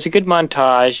 Like, there's a good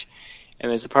montage, and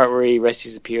there's a part where he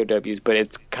rescues the POWs, but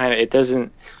it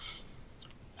doesn't.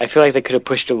 I feel like they could have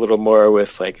pushed a little more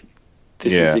with like,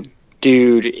 this is a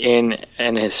dude in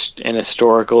an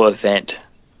historical event,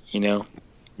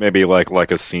 Maybe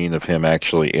like a scene of him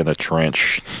actually in a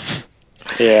trench,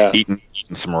 eating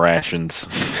some rations,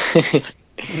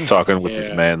 talking with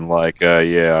his men, like, what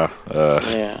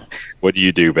do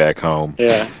you do back home?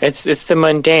 Yeah, it's the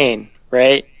mundane,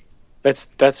 right?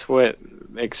 That's what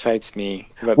excites me.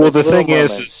 Well, the thing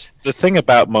is, the thing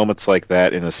about moments like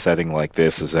that in a setting like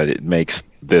this is that it makes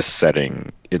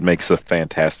a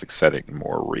fantastic setting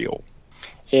more real.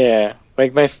 Yeah, I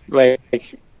don't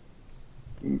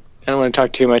want to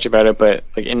talk too much about it, but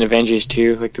like in Avengers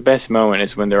 2, like the best moment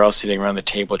is when they're all sitting around the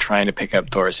table trying to pick up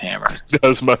Thor's hammer.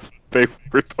 That's my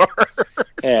favorite part.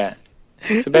 Yeah,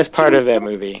 it's the best part of that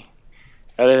movie.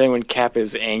 Other than when Cap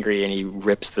is angry and he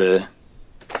rips the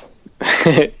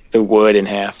the wood in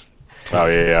half. Oh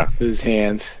yeah, with his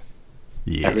hands.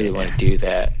 Yeah. I really want to do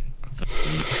that.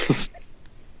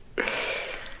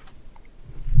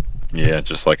 Yeah,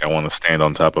 just like I want to stand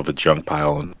on top of a junk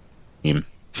pile and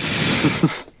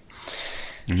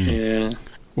Yeah.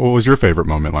 What was your favorite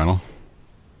moment, Lionel?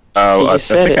 Oh, I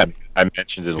think I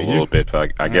mentioned it a little bit,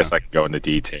 but I guess I can go into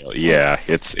detail. Yeah,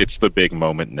 it's the big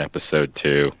moment in episode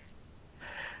 2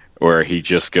 where he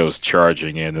just goes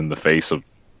charging in the face of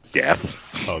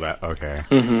death. Oh, that okay.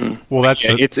 Mm-hmm. Well, that's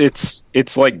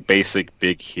it's like basic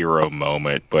big hero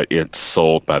moment, but it's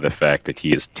sold by the fact that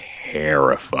he is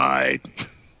terrified.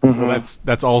 Mm-hmm. Well,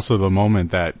 that's also the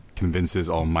moment that convinces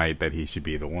All Might that he should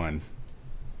be the one.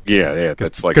 Yeah,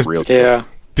 that's like real. Yeah,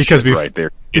 because right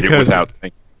there, without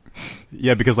thinking.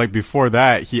 Yeah, because like before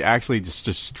that, he actually just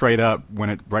straight up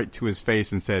went it right to his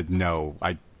face and said, "No,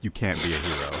 you can't be a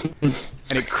hero,"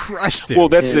 and it crushed him. Well,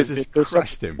 that's it. Just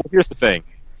crushed him. Well, here's the thing,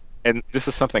 and this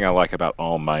is something I like about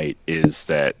All Might is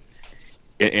that,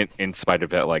 in spite of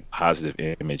that like positive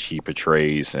image he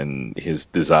portrays and his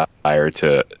desire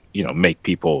to make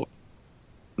people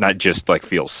not just like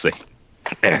feel safe,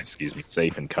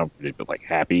 safe and comforted, but like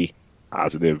happy,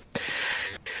 positive,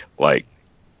 like.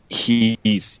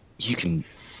 You can,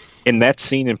 in that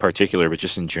scene in particular, but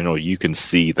just in general, you can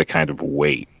see the kind of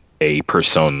weight a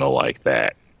persona like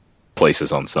that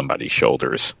places on somebody's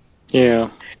shoulders.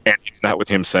 Yeah. And it's not with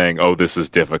him saying, oh, this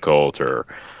is difficult or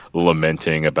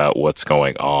lamenting about what's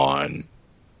going on.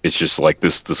 It's just like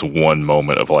this one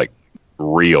moment of like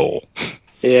real.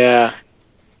 Yeah.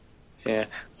 Yeah.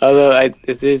 Although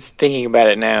it's thinking about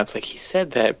it now, it's like he said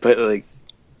that, but like,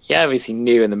 he obviously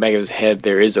knew in the back of his head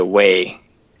there is a way.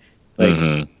 Like,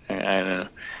 Mm-hmm. I don't know.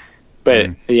 But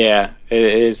yeah, it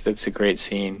is. That's a great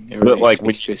scene. It really But like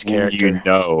speaks to his character.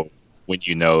 when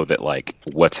you know that like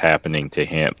what's happening to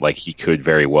him, like he could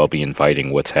very well be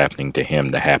inviting what's happening to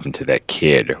him to happen to that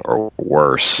kid or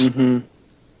worse. Mm-hmm.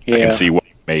 Yeah. I can see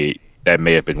that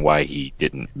may have been why he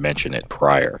didn't mention it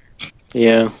prior.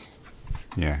 Yeah.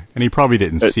 Yeah, and he probably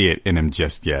didn't see it in him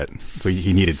just yet, so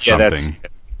he needed something.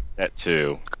 That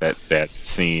too. That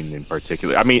scene in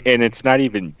particular. I mean, and it's not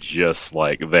even just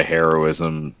like the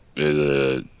heroism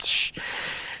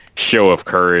show of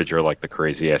courage or like the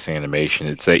crazy ass animation.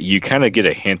 It's that you kind of get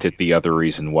a hint at the other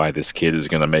reason why this kid is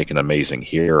going to make an amazing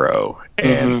hero,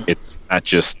 and it's not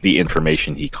just the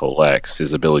information he collects,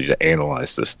 his ability to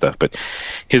analyze this stuff, but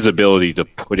his ability to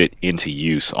put it into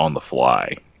use on the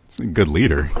fly. It's a good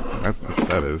leader. That's what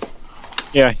that is.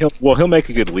 Yeah, he'll make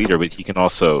a good leader, but he can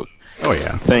also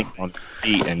think on his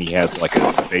feet, and he has like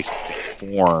a basically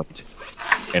formed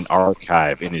an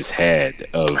archive in his head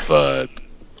of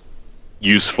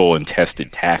useful and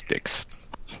tested tactics.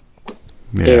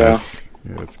 Yeah,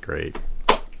 that's great.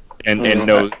 And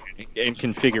knows and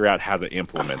can figure out how to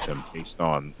implement them based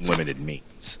on limited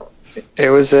means. It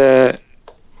was and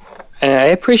I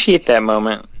appreciate that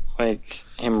moment, like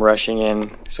him rushing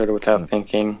in sort of without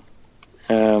thinking.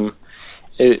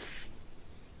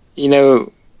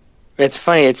 It's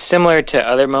funny. It's similar to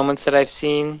other moments that I've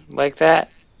seen like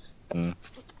that,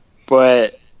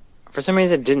 but for some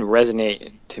reason it didn't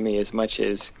resonate to me as much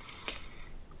as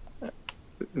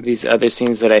these other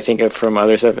scenes that I think of from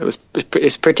other stuff.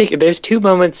 It's particular. There's two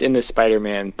moments in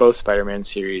the both Spider-Man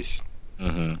series,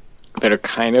 that are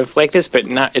kind of like this, but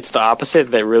not. It's the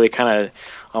opposite that really kind of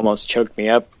almost choked me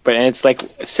up. And it's like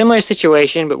a similar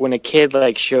situation, but when a kid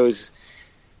like shows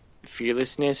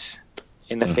fearlessness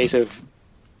in the face of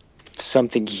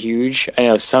something huge. I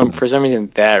know for some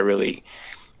reason that really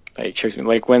like chokes me.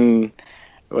 Like when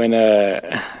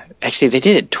actually they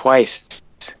did it twice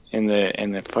in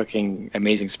the fucking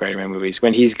Amazing Spider-Man movies.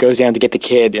 When he goes down to get the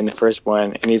kid in the first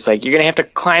one, and he's like, "You're gonna have to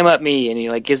climb up me," and he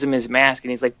like gives him his mask,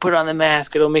 and he's like, "Put on the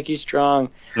mask, it'll make you strong."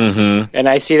 And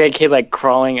I see that kid like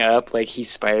crawling up, like he's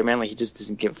Spider-Man, like he just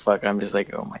doesn't give a fuck. I'm just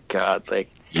like, oh my god, like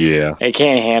I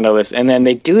can't handle this. And then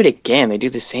they do it again. They do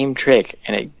the same trick,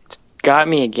 and it got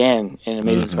me again in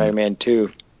Amazing Spider-Man 2.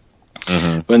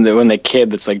 When the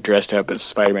kid that's like dressed up as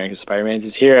Spider-Man, because Spider-Man's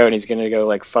his hero, and he's gonna go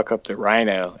like fuck up the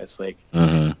Rhino. It's like, what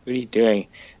are you doing?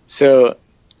 So,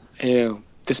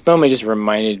 this moment just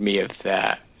reminded me of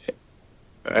that.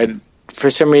 For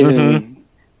some reason,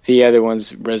 the other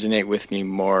ones resonate with me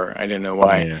more. I don't know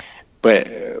why, but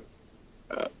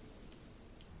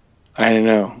I don't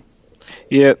know.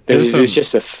 Yeah, it was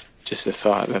just a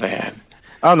thought that I had.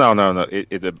 Oh no!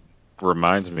 It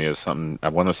reminds me of something. I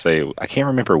want to say, I can't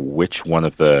remember which one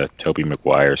of the Tobey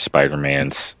Maguire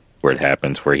Spider-Mans where it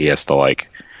happens, where he has to like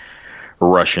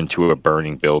rush into a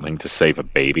burning building to save a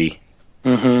baby.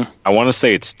 I want to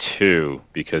say it's 2,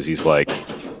 because he's like,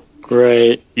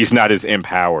 he's not as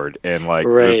empowered, and like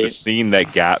the scene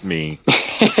that got me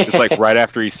is like right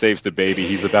after he saves the baby,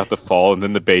 he's about to fall, and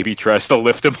then the baby tries to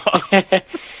lift him up.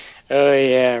 Oh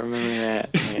yeah, I remember that.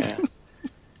 Yeah,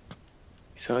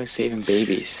 he's always saving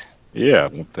babies. Yeah,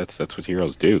 that's what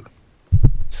heroes do.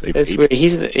 That's weird.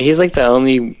 He's like the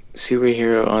only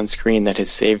superhero on screen that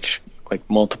has saved like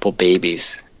multiple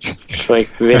babies.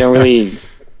 Like they don't really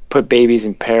put babies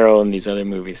in peril in these other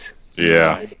movies.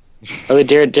 Yeah. Although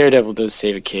Daredevil does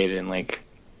save a kid in like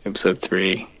episode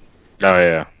 3.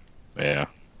 Oh yeah.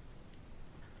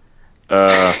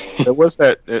 There was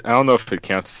that. I don't know if it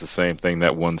counts as the same thing.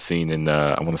 That one scene in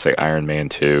I want to say Iron Man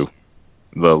 2.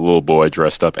 The little boy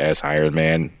dressed up as Iron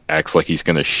Man acts like he's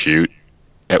going to shoot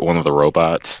at one of the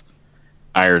robots.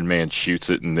 Iron Man shoots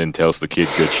it and then tells the kid,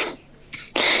 "Good."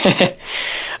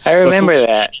 I remember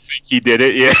that. He did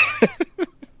it, yeah.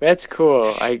 That's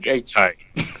cool. It's tight.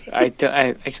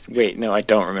 Wait, no, I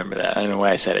don't remember that. I don't know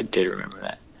why I said I did remember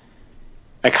that.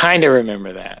 I kind of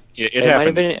remember that. It happened. Might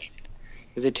have been.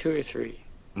 Was it 2 or 3?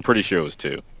 I'm pretty sure it was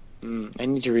 2. I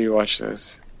need to rewatch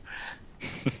those.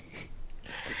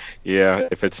 Yeah,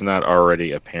 if it's not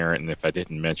already apparent, and if I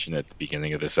didn't mention at the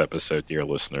beginning of this episode, dear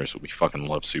listeners, we fucking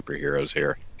love superheroes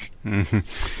here.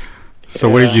 So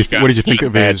what did you think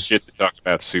of his shit to talk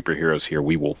about superheroes here?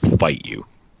 We will fight you.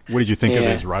 What did you think of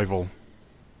his rival?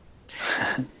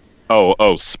 Oh,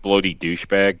 Splody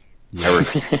douchebag.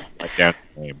 Yes. Down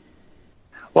his name.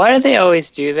 Why do they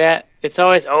always do that? It's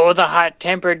always, the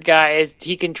hot-tempered guy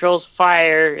he controls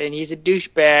fire and he's a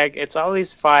douchebag. It's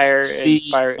always fire and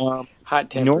fire. Hot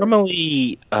temper.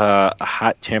 Normally, a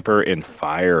hot temper and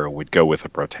fire would go with a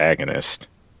protagonist.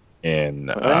 in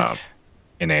What?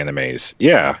 in animes.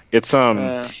 Yeah, it's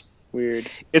Weird.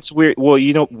 it's weird. Well,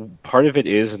 you know, part of it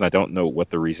is, and I don't know what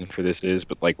the reason for this is,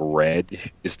 but like red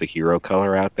is the hero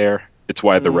color out there. It's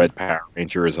why the Mm. Red Power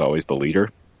Ranger is always the leader.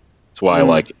 It's why Mm.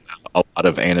 like a lot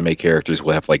of anime characters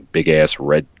will have like big ass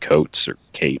red coats or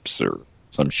capes or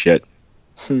some shit,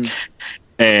 Hmm.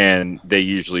 and they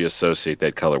usually associate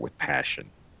that color with passion.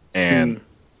 And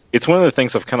it's one of the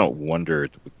things I've kind of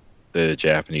wondered with the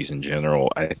Japanese in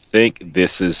general. I think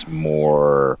this is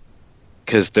more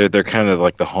because they're kind of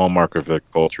like the hallmark of their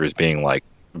culture is being like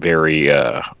very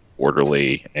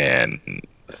orderly and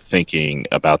thinking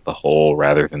about the whole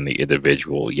rather than the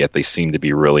individual. Yet they seem to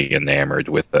be really enamored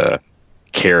with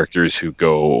characters who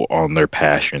go on their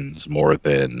passions more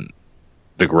than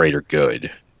the greater good.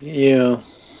 Yeah.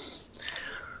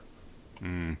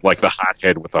 Like the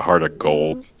hothead with a heart of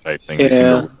gold type thing. They seem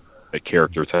Yeah. to a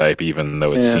character type, even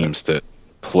though it Yeah. seems to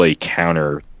play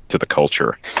counter to the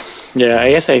culture. Yeah,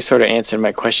 I guess I sort of answered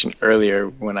my question earlier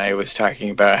when I was talking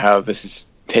about how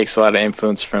takes a lot of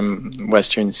influence from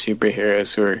Western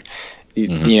superheroes, where you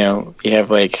know you have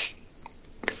like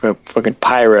fucking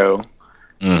Pyro,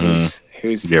 who's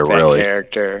Yeah, that really.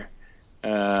 character.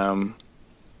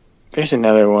 There's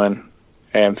another one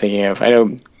I'm thinking of. I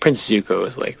know Prince Zuko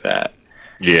is like that.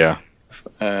 Yeah.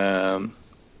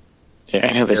 Yeah,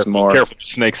 I know there's more. Careful, the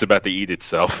snake's about to eat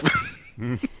itself.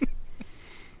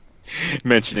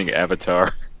 Mentioning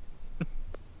Avatar,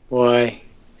 Why?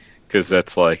 because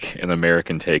that's like an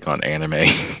American take on anime.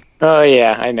 Oh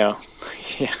yeah, I know.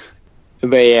 Yeah,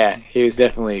 but yeah, he was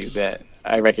definitely that.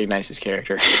 I recognize his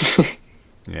character.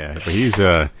 Yeah, but he's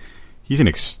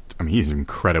he's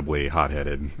incredibly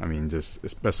hot-headed. I mean, just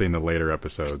especially in the later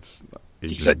episodes,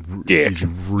 He's a dick. He's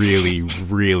really,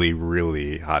 really,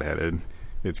 really hot-headed.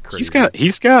 It's crazy.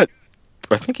 He's got.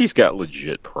 I think he's got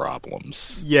legit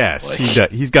problems. Yes, Like- he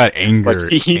does. He's got anger.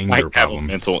 Like he anger might have a problems.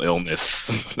 mental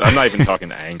illness. I'm not even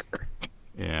talking anger.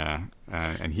 Yeah,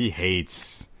 and he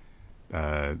hates.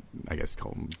 I guess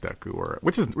call him Deku or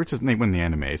what's his name in the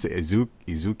anime? Is it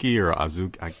Izuki or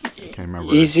Azuki? I can't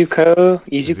remember. Izuku.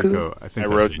 I think I that's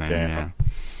wrote his it name. down. Yeah.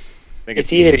 I think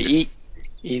It's either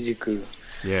Izuku.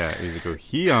 Yeah,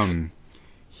 Izuku.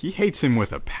 He hates him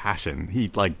with a passion. He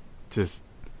like just.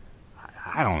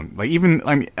 I don't like even.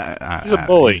 I mean, He's a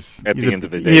bully at the end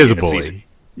of the day. He is a It's bully. easy.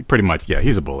 Pretty much, yeah.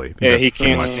 He's a bully. Yeah, That's he pretty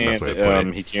can't much the stand. best way to put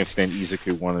it. He can't stand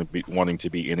Izuku wanting to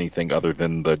be anything other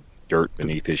than the dirt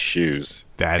beneath his shoes.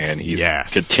 That's- and he's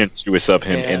yes. contemptuous of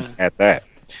him Yeah. and at that.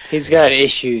 He's got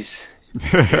issues.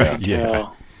 Yeah.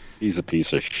 Oh. He's a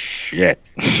piece of shit.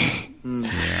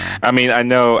 Yeah. I mean, I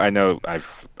know.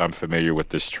 I'm familiar with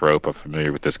this trope. I'm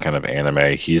familiar with this kind of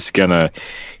anime. He's gonna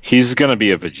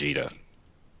be a Vegeta,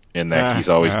 in that he's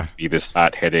always gonna be this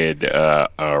hot-headed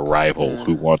rival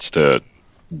who wants to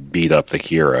beat up the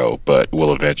hero, but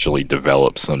will eventually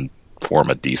develop some form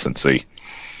of decency.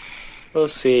 We'll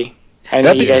see. I know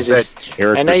That you being guys. said,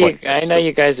 characters I know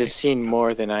you guys have seen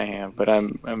more than I have, but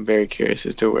I'm very curious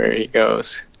as to where he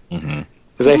goes. Mhm.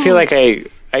 Because I feel like I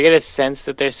get a sense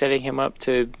that they're setting him up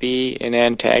to be an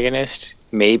antagonist,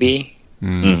 maybe,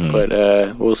 Mhm.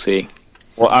 but we'll see.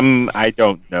 Well, I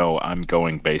don't know. I'm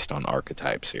going based on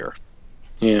archetypes here.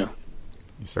 Yeah.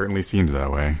 He certainly seems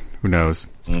that way. Who knows?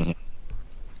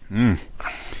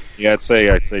 Yeah, I'd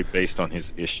say based on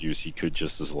his issues, he could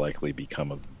just as likely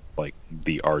become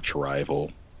the arch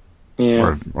rival.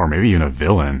 Yeah. Or maybe even a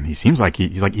villain. He seems like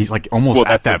he's like almost Well,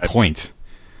 at that's that what point.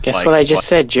 Guess like, what I just what-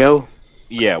 said, Joe?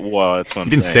 Yeah, well, that's what He I'm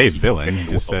didn't saying. say villain. He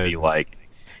will just said be like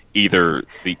either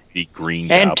the green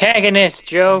Goblin. Antagonist,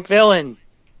 Joe. Villain.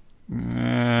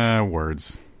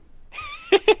 words.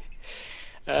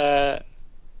 Well,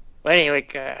 anyway,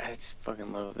 God, I just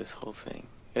fucking love this whole thing.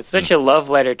 It's such a love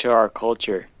letter to our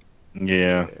culture.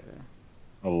 Yeah,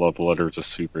 a love letter to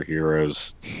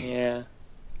superheroes. Yeah.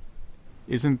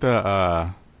 Isn't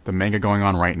the manga going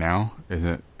on right now? Is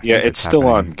it? I Yeah, think it's still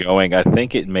happening. ongoing. I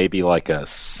think it may be like a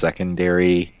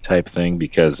secondary type thing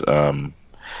because when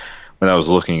I was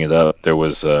looking it up, there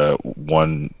was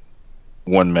one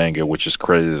manga which is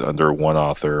credited under one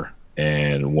author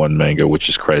and one manga which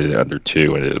is credited under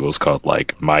two, and it was called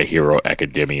like My Hero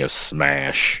Academia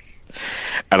Smash.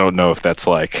 I don't know if that's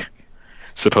like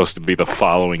supposed to be the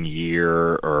following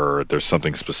year or there's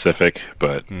something specific,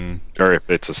 but or if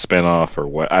it's a spinoff or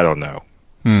what, I don't know.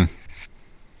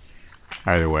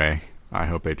 Either way, I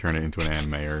hope they turn it into an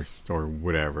anime or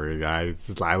whatever.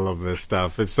 I love this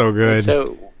stuff. It's so good.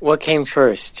 So, what came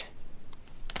first?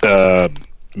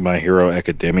 My Hero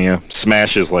Academia.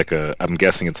 Smash is I'm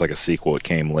guessing it's like a sequel. It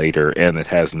came later, and it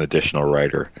has an additional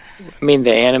writer. I mean,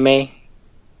 the anime.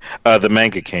 The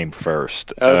manga came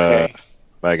first. Okay.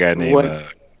 by a guy named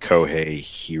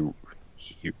Kohei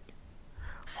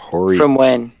Hori. From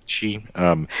when?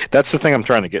 That's the thing I'm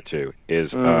trying to get to.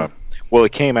 Is well,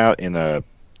 it came out in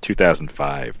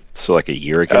 2005, so like a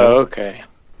year ago. Oh, okay.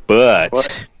 But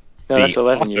no, that's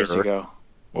 11 years ago.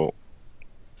 Well,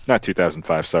 not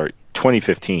 2005. Sorry,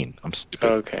 2015. I'm stupid.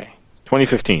 Okay.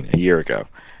 2015, a year ago.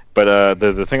 But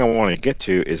the thing I want to get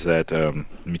to is that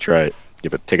let me try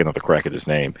take another crack at his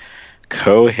name.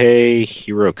 Kohei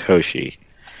Hirokoshi.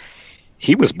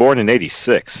 He was born in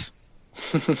 '86.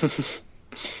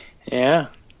 Yeah.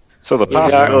 So the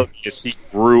possibility is he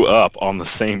grew up on the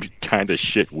same kind of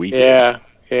shit we did.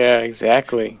 Yeah,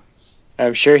 exactly.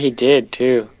 I'm sure he did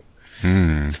too.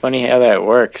 It's funny how that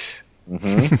works.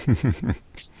 Mm-hmm.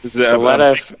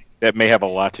 That may have a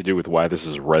lot to do with why this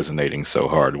is resonating so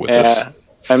hard with us.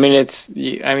 I mean,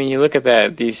 you look at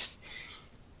that. These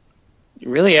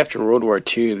really after World War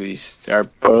II,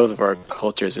 both of our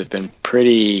cultures have been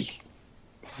pretty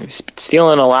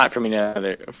stealing a lot from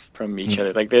each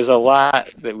other. Like, there's a lot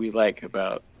that we like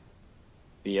about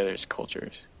the other's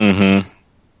cultures. Mm-hmm.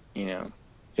 You know,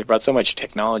 they brought so much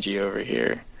technology over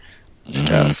here and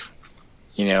stuff.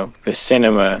 You know, the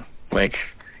cinema, like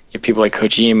you have people like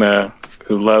Kojima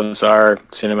who loves our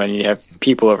cinema, and you have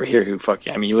people over here who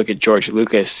you look at George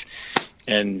Lucas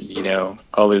and, you know,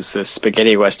 all these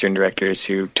spaghetti western directors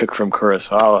who took from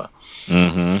Kurosawa.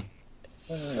 Mm-hmm.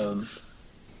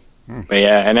 But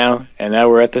yeah, and now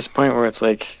we're at this point where it's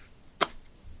like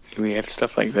we have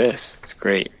stuff like this. It's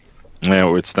great.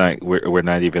 No, it's not. We're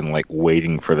not even like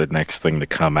waiting for the next thing to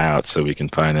come out so we can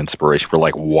find inspiration. We're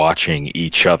like watching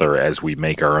each other as we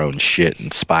make our own shit,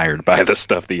 inspired by the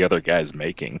stuff the other guy's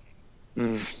making.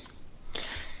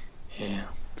 Yeah.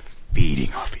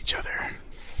 Feeding off each other.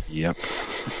 Yep.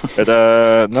 But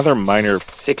another minor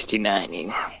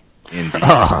 69ing. Indeed.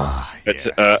 Yes.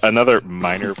 Another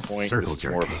minor point. Circle is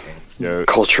jerk. more of a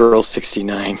Cultural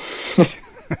 69.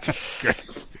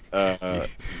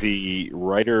 The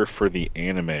writer for the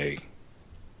anime,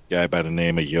 guy by the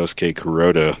name of Yosuke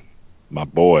Kuroda, my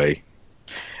boy,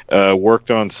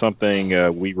 worked on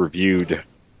something we reviewed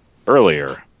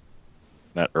earlier.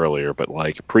 Not earlier, but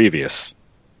like previous.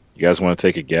 You guys want to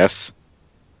take a guess?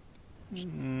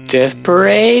 Death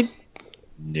Parade?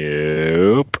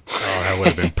 Nope. Oh, that would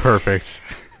have been perfect.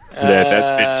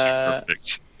 That'd been too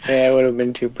perfect. Yeah, it would have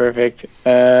been too perfect.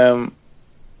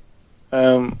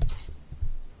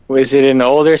 Was it an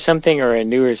older something or a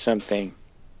newer something?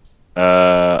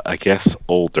 I guess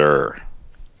older.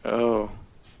 Oh.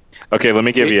 Okay, let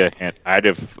me give you a hint. I'd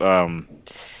have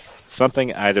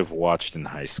something I'd have watched in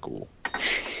high school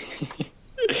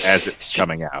as it's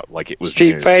coming out, like it was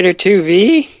Street new. Fighter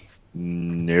 2V?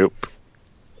 Nope.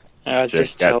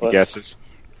 Just tell got us. guesses?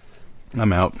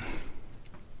 I'm out.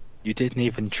 You didn't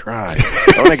even try.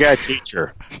 Only got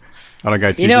teacher. On a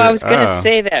guy You know, I was going to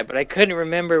say that, but I couldn't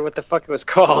remember what the fuck it was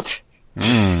called.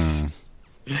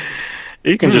 You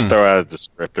can just throw out a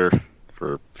descriptor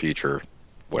for future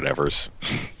whatevers.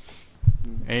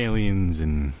 Aliens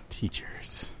and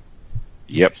teachers.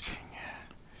 Yep.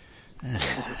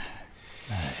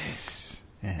 Nice.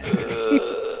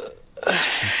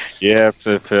 Yeah,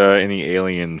 if any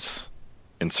aliens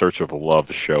in search of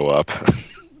love show up,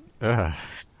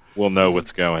 we'll know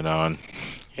what's going on.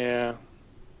 Yeah.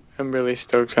 I'm really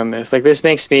stoked on this. Like, this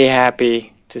makes me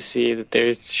happy to see that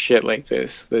there's shit like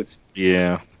this that's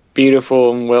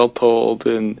beautiful and well told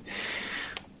and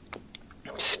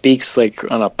speaks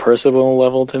like on a personal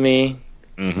level to me.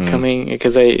 Coming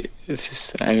because I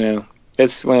know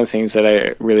that's one of the things that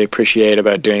I really appreciate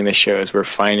about doing this show is we're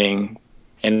finding,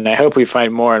 and I hope we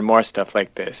find more and more stuff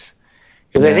like this.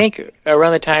 Because I think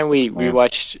around the time we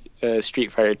watched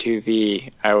Street Fighter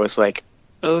 2V, I was like,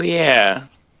 oh yeah,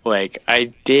 like I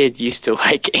did used to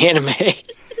like anime.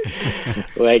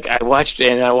 Like I watched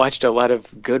a lot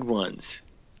of good ones.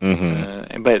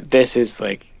 But this is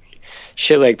like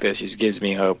shit like this just gives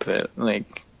me hope that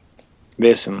like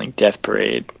this and like Death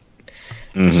Parade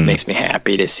just makes me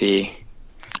happy to see.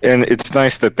 And it's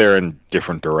nice that they're in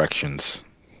different directions.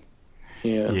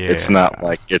 Yeah. It's not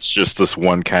like it's just this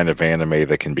one kind of anime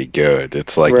that can be good.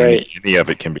 It's like any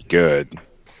of it can be good.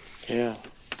 Yeah.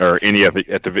 Or any of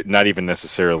it, not even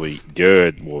necessarily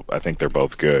good. Well, I think they're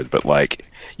both good, but like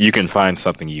you can find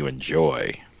something you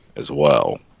enjoy as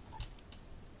well.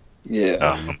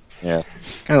 Yeah.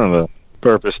 Kind of the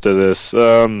purpose to this.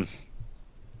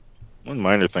 One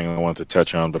minor thing I wanted to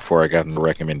touch on before I got into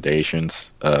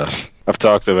recommendations. I've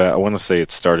talked about, I want to say it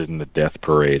started in the Death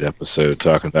Parade episode,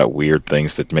 talking about weird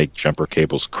things that make jumper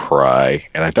cables cry.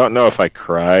 And I don't know if I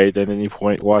cried at any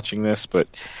point watching this, but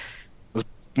I was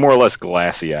more or less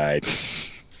glassy-eyed.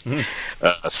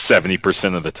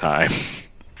 70% of the time.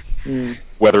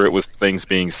 Whether it was things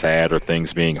being sad or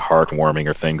things being heartwarming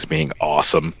or things being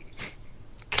awesome.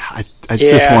 I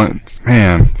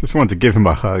just want to give him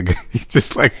a hug. He's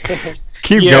just like,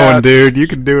 keep going, dude. You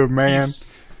can do it, man.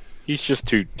 He's just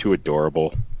too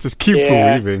adorable. Just keep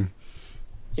believing.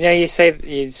 You know, you say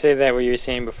that what you were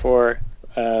saying before.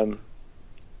 I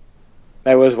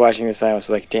was watching this and I was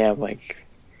like, damn, like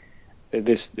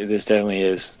this definitely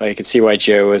is. Like, I could see why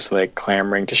Joe was like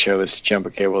clamoring to show this to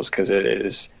Jumper Cables, because it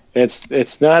is.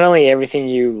 It's not only everything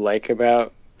you like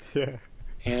about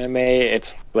anime.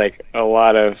 It's like a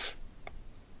lot of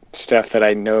stuff that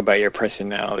I know about your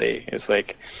personality. It's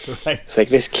like it's like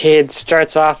this kid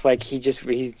starts off like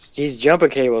he's Jumper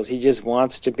Cables. He just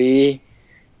wants to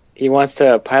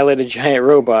pilot a giant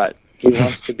robot. He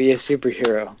wants to be a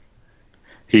superhero.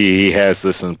 He has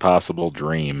this impossible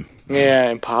dream. Yeah,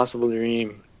 impossible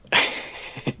dream.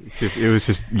 It was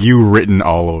just you written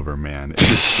all over, man.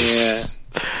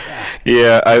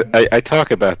 Yeah, I talk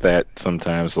about that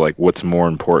sometimes, like what's more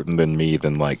important than me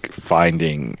than like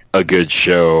finding a good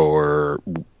show or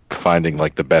finding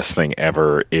like the best thing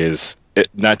ever is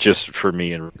not just for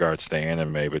me in regards to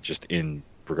anime, but just in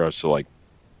regards to like,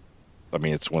 I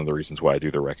mean, it's one of the reasons why I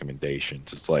do the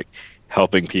recommendations. It's like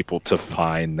helping people to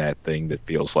find that thing that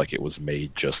feels like it was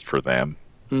made just for them.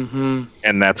 Mm-hmm.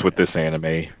 And that's what this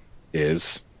anime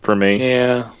is for me.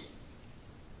 Yeah.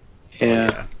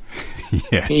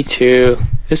 Yes. Me too.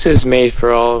 This is made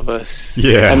for all of us.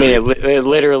 Yeah. I mean, it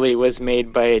literally was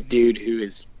made by a dude who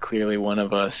is clearly one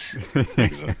of us.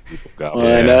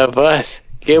 One of us.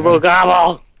 Gibble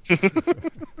gobble.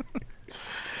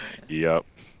 Yep.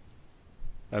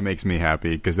 That makes me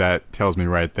happy, because that tells me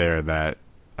right there that,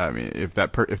 I mean, if the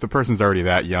person's already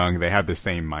that young, they have the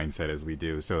same mindset as we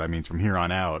do. So that means from here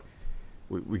on out,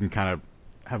 we can kind of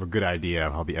have a good idea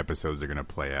of how the episodes are going to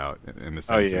play out in the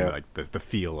sense of like the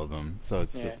feel of them. So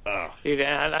it's just, dude,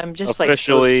 I'm just like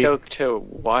so stoked to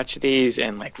watch these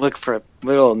and like look for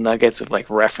little nuggets of like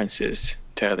references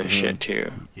to other shit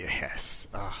too. Yes.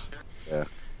 Yeah.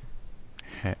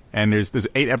 And there's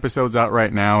 8 episodes out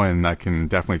right now, and I can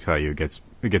definitely tell you it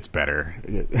gets better.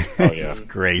 Oh yeah, it's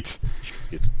great.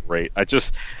 It's great. I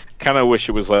just kind of wish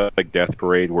it was like Death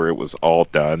Parade, where it was all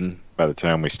done by the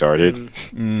time we started.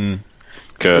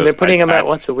 Because they're putting them out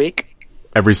once a week.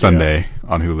 Every Sunday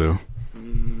on Hulu.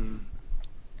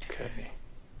 Okay.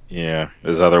 Yeah,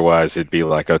 as otherwise it'd be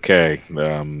like, okay,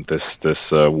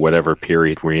 this whatever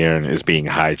period we're in is being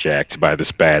hijacked by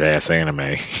this badass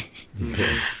anime.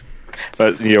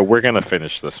 But we're gonna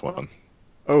finish this one.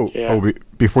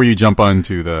 Before you jump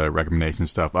onto the recommendation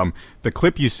stuff, the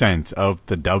clip you sent of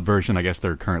the dub version, I guess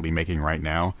they're currently making right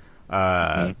now,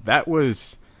 that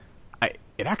was,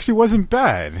 it actually wasn't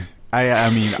bad. I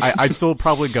mean, I'd still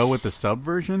probably go with the sub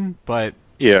version, but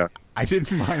yeah, I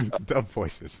didn't mind the dub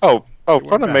voices.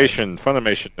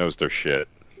 Funimation knows their shit.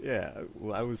 Yeah,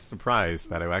 well, I was surprised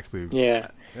that it actually.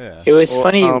 Yeah. It was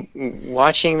funny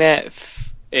watching that.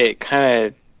 It kind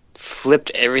of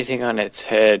flipped everything on its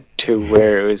head to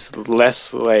where it was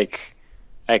less like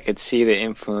I could see the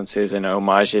influences and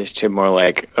homages to more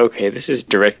like, okay, this is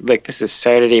direct, like this is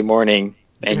Saturday morning,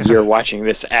 and you're watching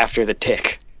this after the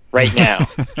Tick. Right now.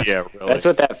 Yeah, really. That's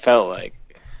what that felt like.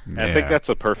 Yeah. I think that's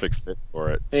a perfect fit for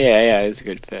it. Yeah, it's a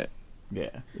good fit.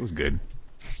 Yeah, it was good.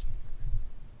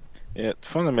 Yeah,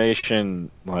 Funimation,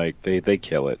 like they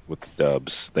kill it with the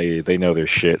dubs. They know their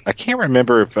shit. I can't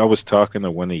remember if I was talking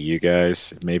to one of you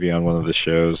guys, maybe on one of the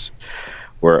shows,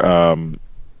 where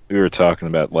we were talking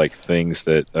about like things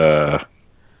that,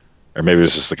 or maybe it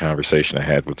was just a conversation I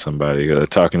had with somebody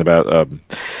talking about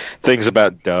things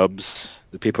about dubs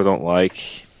that people don't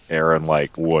like. And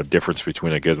like what difference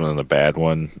between a good one and a bad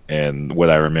one. And what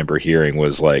I remember hearing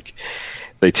was like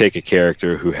they take a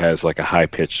character who has like a high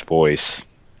pitched voice,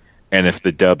 and if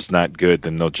the dub's not good,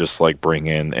 then they'll just like bring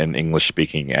in an English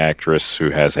speaking actress who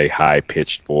has a high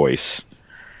pitched voice,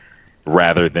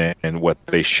 rather than what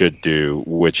they should do,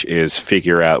 which is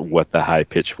figure out what the high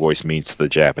pitched voice means to the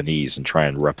Japanese and try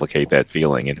and replicate that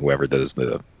feeling in whoever does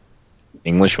the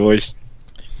English voice.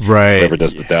 Right. Whoever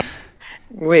does the dub.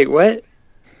 Wait, what?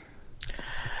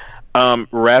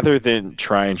 Rather than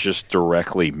try and just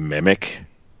directly mimic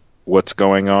what's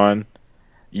going on,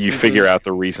 you figure out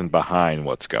the reason behind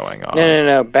what's going on.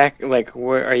 No. Back, like,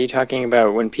 what are you talking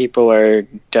about when people are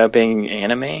dubbing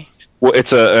anime? Well,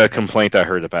 it's a complaint I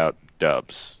heard about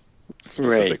dubs,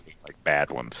 specifically like bad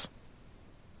ones.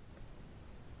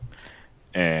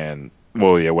 And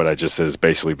well, yeah, what I just said is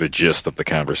basically the gist of the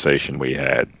conversation we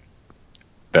had.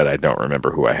 That I don't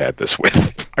remember who I had this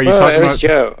with. Are you talking it was about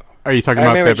Joe? Are you talking I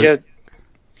about remember Joe.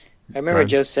 I remember ahead.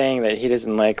 Joe saying that he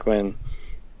doesn't like when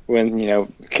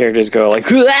characters go like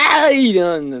 "Ah!"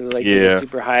 And like they get Yeah.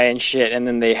 super high and shit, and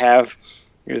then they have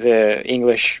the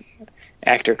English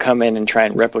actor come in and try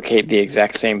and replicate the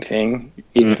exact same thing,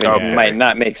 even if it Okay. might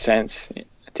not make sense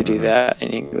to do that in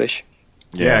English.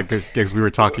 Yeah, because we were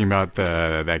talking about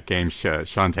that game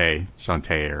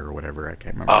Shantae or whatever, I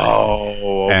can't remember.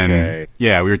 Oh, okay. And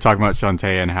yeah, we were talking about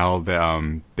Shantae and how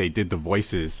they did the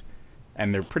voices,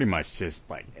 and they're pretty much just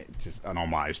an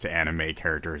homage to anime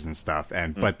characters and stuff.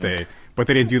 And but they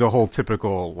didn't do the whole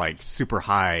typical like super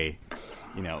high,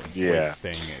 Yeah. voice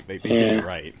thing. They did it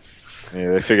right.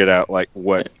 Yeah, they figured out like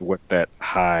what that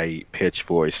high pitch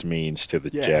voice means to the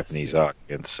Yes. Japanese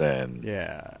audience, and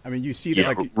Yeah, I mean you see that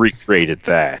like recreated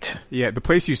that. yeah, the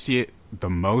place you see it the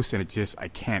most, and I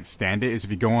can't stand it, is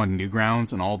if you go on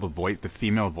Newgrounds and all the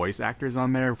female voice actors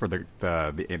on there for the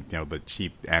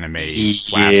cheap anime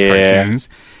slash Yeah. cartoons,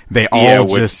 they all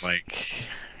with, just like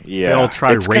they all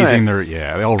try it's raising kinda-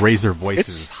 they all raise their voices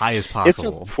It's- as high as It's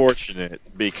possible. unfortunate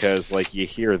because like you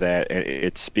hear that and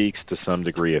it speaks to some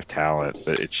degree of talent,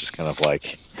 but it's just kind of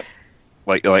like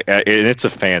and it's a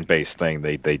fan base thing.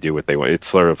 They do what they want. It's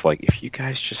sort of like if you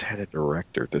guys just had a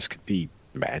director, this could be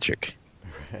magic.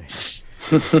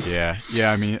 yeah.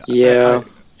 I mean, Yeah.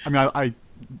 I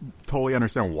totally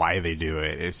understand why they do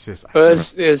it. It's just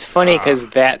It was funny because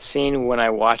that scene when I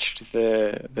watched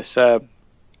the sub,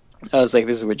 I was like,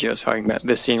 "This is what Joe's talking about.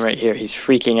 This scene right here. He's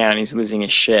freaking out and he's losing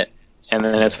his shit." And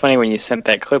then it's funny when you sent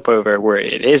that clip over where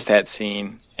it is that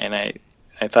scene, and I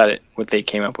thought what they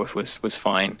came up with was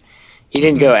fine. He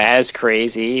didn't go as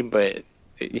crazy, but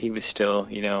he was still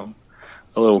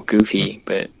a little goofy.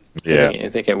 But Yeah. I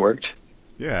think it worked.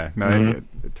 yeah, no,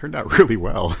 it turned out really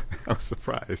well. I was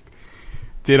surprised.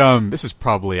 This is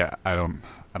probably I don't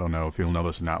know if you'll know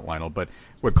this or not, Lionel, but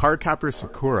with Cardcaptor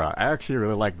Sakura, I actually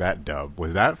really like that dub.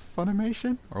 Was that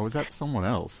Funimation or was that someone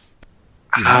else?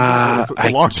 It's a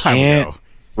long time ago.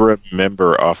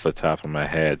 Remember off the top of my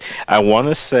head. I want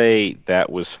to say that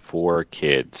was for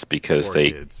kids because For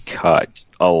they kids. cut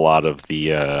a lot of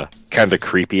the kind of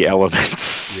creepy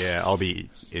elements. Yeah, all the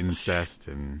incest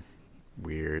and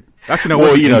weird. Actually, no, it Well,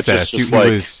 wasn't you know, incest. just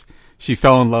like- She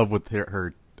fell in love with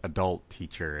her adult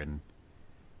teacher, and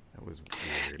that was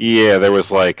weird. Yeah, there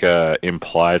was like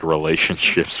implied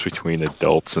relationships between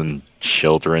adults and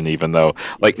children, even though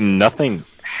like nothing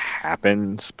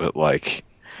happens, but like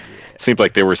it seemed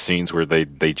like there were scenes where they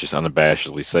just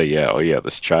unabashedly say, "Yeah, oh yeah,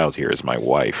 this child here is my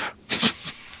wife."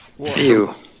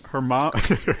 Ew. Her mom,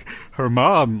 her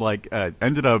mom, like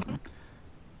ended up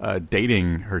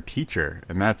dating her teacher,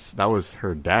 and that was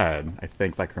her dad. I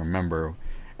think, like, remember.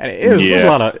 And it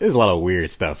was a lot of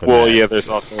weird stuff. In Well, that. yeah, there's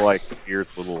also like weird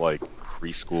little like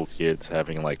preschool kids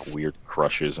having like weird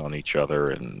crushes on each other,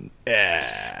 and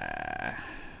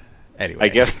Anyway, I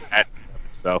guess that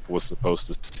itself was supposed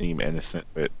to seem innocent,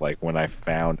 but like when I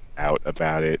found out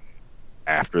about it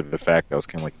after the fact, I was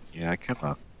kind of like, yeah, I kind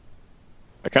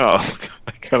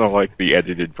of like the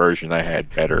edited version I had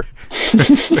better.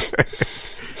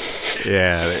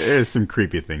 yeah, there's some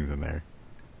creepy things in there.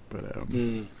 But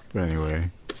anyway.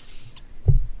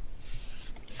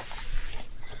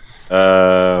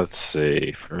 Let's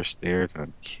see. First aired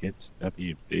on Kids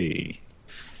WB.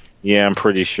 Yeah, I'm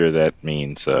pretty sure that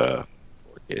means for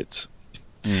kids.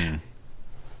 That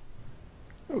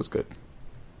was good.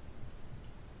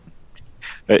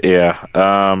 But yeah,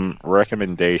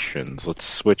 recommendations. Let's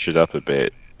switch it up a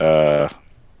bit.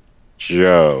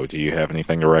 Joe, do you have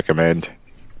anything to recommend?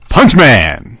 Punch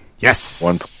Man! Yes!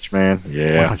 One Punch Man? One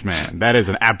Yeah. Punch Man. That is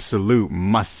an absolute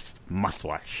must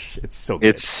watch. It's so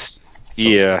good.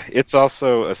 It's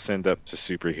also a send up to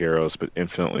superheroes, but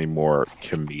infinitely more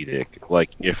comedic.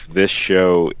 Like, if this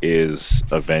show is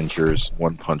Avengers,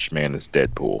 One Punch Man is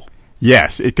Deadpool.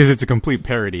 Yes, because it's a complete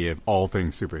parody of all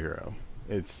things superhero.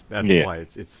 That's why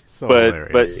it's so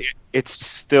hilarious. But it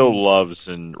still loves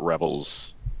and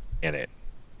revels in it.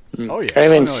 oh yeah, I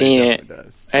haven't no, seen it. definitely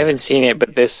does. I haven't seen it,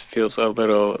 but this feels a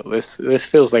little. This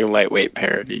feels like a lightweight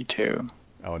parody too.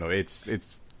 Oh no, it's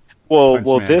Well, Punch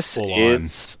Man this full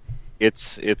is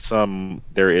it's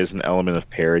there is an element of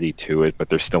parody to it, but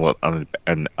there's still an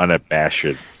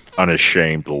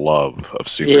unashamed love of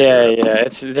superheroes. Yeah.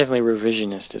 It's definitely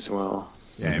revisionist as well.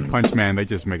 yeah. In Punch Man, they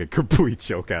just make a complete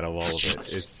joke out of all of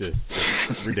it. It's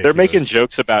just ridiculous. They're making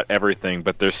jokes about everything,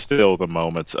 but there's still the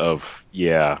moments of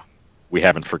we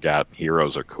haven't forgotten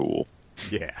heroes are cool.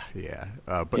 Yeah.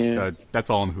 But Yeah. that's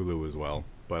all on Hulu as well.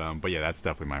 But yeah, that's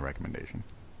definitely my recommendation.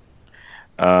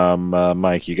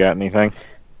 Mike, you got anything?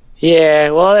 Yeah,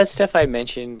 well, that stuff I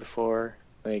mentioned before,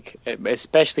 like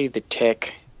especially the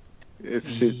Tick,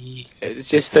 It's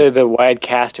just the wide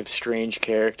cast of strange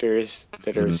characters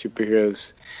that are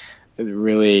superheroes.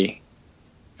 Really,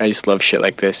 I just love shit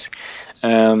like this.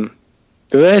 The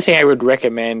other thing I would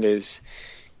recommend is,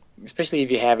 especially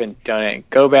if you haven't done it,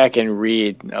 go back and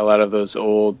read a lot of those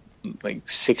old like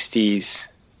 60s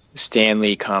Stan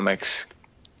Lee comics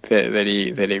that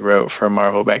he wrote for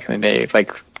Marvel back in the day,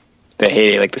 like the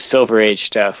heyday, like the Silver Age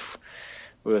stuff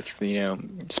with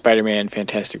Spider-Man,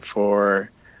 Fantastic Four,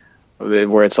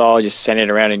 where it's all just centered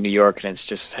around in New York, and it's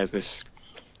just has this,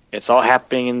 it's all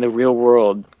happening in the real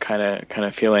world kind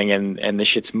of feeling, and the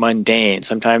shit's mundane.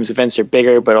 Sometimes events are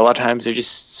bigger, but a lot of times they're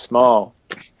just small.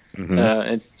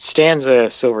 And Stan's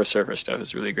Silver Surfer stuff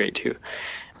is really great too.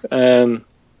 But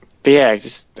yeah,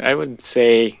 I would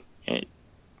say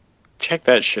check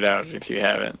that shit out if you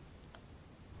haven't.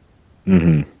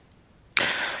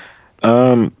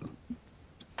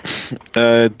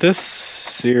 This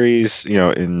series,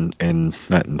 in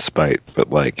not in spite, but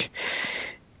like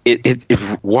it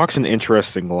walks an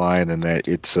interesting line in that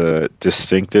it's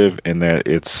distinctive, and that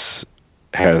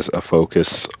has a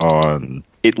focus on.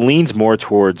 It leans more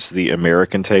towards the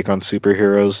American take on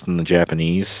superheroes than the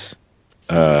Japanese.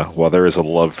 While there is a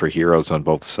love for heroes on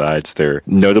both sides, they're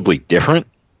notably different.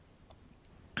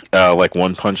 Like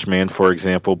One Punch Man, for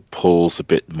example, pulls a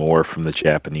bit more from the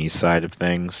Japanese side of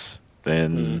things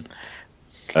than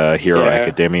Hero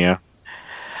Academia.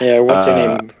 Yeah, what's her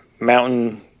name?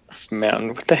 Mountain.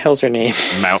 What the hell's her name?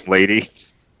 Mount Lady.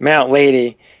 Mount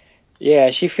Lady.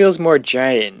 Yeah, she feels more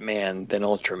Giant Man than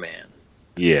Ultraman.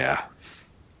 Yeah,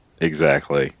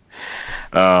 exactly.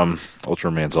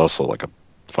 Ultraman's also like a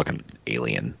fucking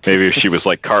alien. Maybe if she was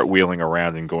like cartwheeling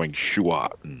around and going shoo-ah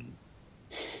and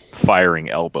firing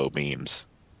elbow beams.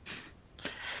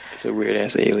 It's a weird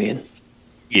ass alien.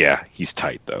 Yeah, he's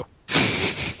tight though.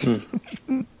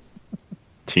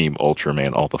 Team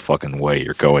Ultraman all the fucking way.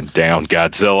 You're going down,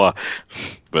 Godzilla.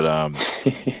 But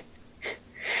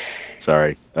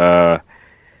sorry. But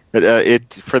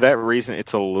for that reason,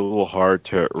 it's a little hard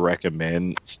to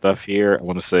recommend stuff here. I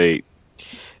want to say,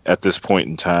 at this point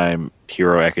in time,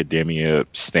 Hero Academia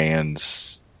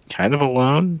stands kind of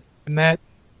alone in that,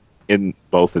 in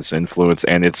both its influence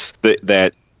and its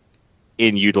that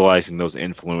in utilizing those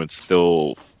influence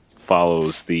still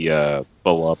follows the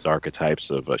beloved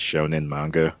archetypes of shonen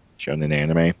manga, shonen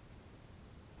anime.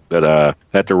 But I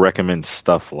have to recommend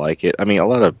stuff like it. I mean, a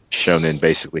lot of shonen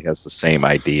basically has the same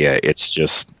idea. It's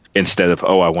just, instead of,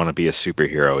 I want to be a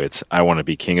superhero, it's, I want to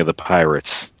be king of the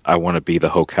pirates. I want to be the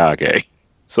Hokage.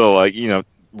 So, like,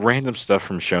 random stuff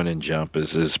from Shonen Jump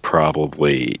is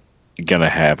probably going to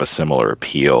have a similar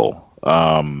appeal.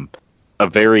 A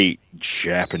very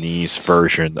Japanese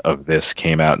version of this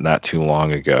came out not too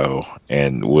long ago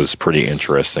and was pretty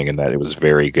interesting in that it was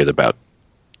very good about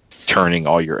turning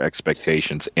all your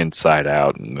expectations inside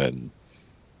out and then,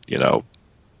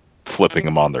 flipping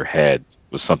them on their head.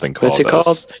 Was something called, what's it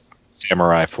called?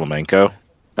 Samurai Flamenco.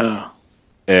 Oh.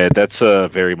 That's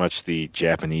very much the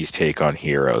Japanese take on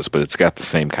heroes, but it's got the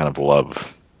same kind of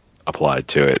love applied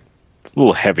to it. It's a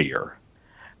little heavier.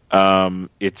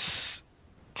 It's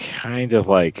kind of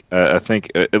like, I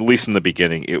think, at least in the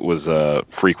beginning, it was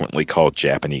frequently called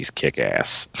Japanese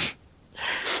Kick-Ass.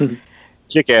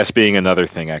 Kick-Ass being another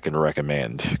thing I can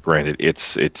recommend. Granted,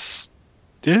 it's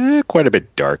quite a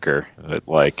bit darker.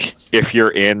 Like, if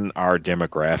you're in our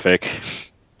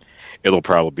demographic, it'll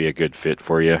probably be a good fit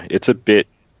for you. It's a bit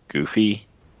goofy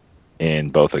in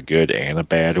both a good and a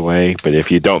bad way, but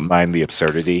if you don't mind the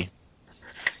absurdity,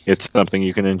 it's something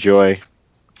you can enjoy.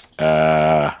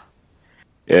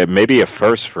 It may be a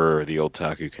first for the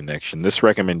Otaku Connection. This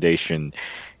recommendation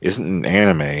isn't an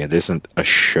anime. It isn't a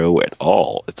show at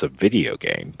all. It's a video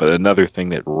game, but another thing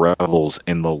that revels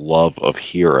in the love of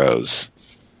heroes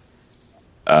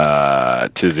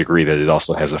to the degree that it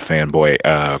also has a fanboy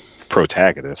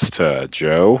protagonist.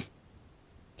 Joe, do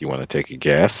you want to take a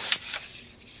guess?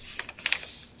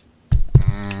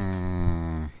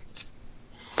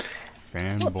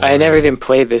 Fanboy. I never even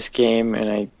played this game, and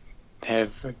I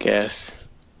have a guess.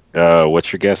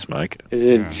 What's your guess, Mike? Is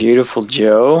it Beautiful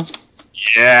Joe?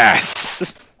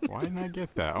 Yes! Why didn't I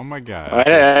get that? Oh my god.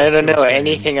 I don't know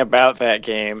anything about that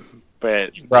game,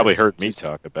 but... You probably heard me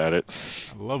talk about it.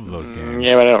 I love those games.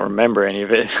 Yeah, but I don't remember any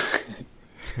of it.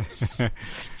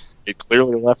 It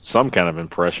clearly left some kind of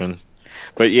impression.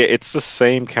 But yeah, it's the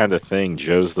same kind of thing.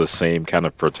 Joe's the same kind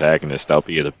of protagonist,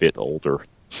 albeit a bit older.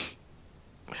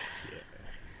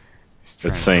 The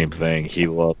same thing. He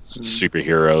loves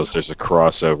superheroes. There's a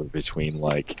crossover between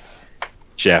like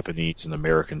Japanese and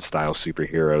American style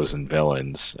superheroes and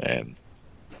villains, and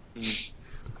it's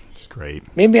great.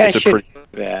 Maybe I should do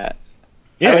that.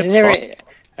 Yeah, I was it's never. fun.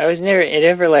 It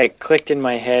never like clicked in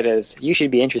my head as you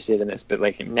should be interested in this, but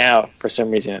like now for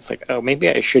some reason it's like, oh, maybe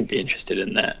I should be interested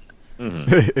in that.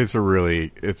 It's a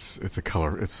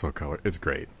color. It's so color. It's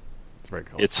great. It's very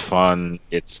colorful. It's fun.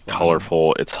 It's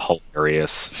colorful. It's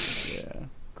hilarious. Yeah,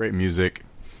 great music.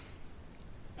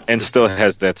 And still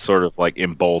has that sort of like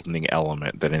emboldening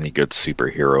element that any good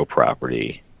superhero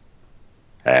property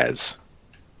has.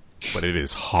 But it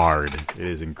is hard. It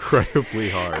is incredibly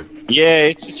hard. Yeah,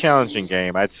 it's a challenging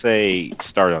game. I'd say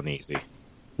start on easy.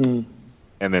 Hmm.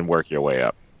 And then work your way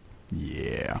up.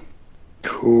 Yeah.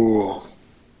 Cool.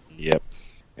 Yep.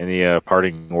 Any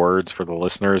parting words for the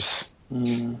listeners?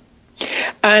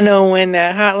 I know when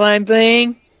that hotline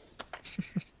bling,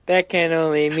 that can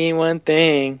only mean one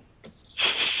thing.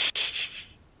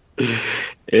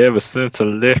 Ever since I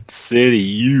left the city,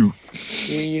 you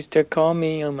used to call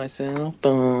me on my cell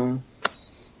phone.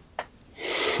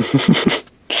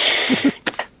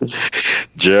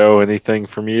 Joe, anything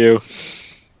from you?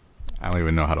 I don't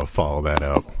even know how to follow that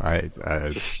up.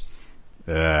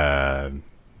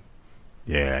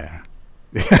 Yeah.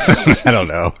 I don't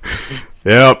know.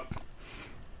 Yep.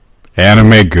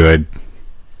 Anime good.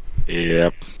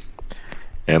 Yep.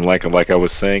 And like I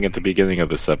was saying at the beginning of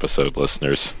this episode,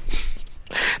 listeners,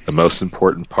 the most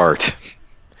important part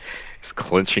is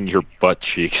clenching your butt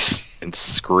cheeks and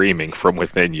screaming from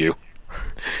within you.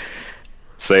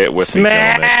 Say it with me,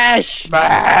 gentlemen.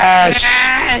 Smash!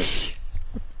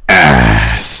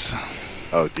 Ass.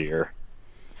 Oh dear.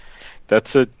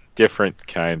 That's a different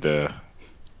kind of...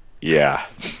 Yeah.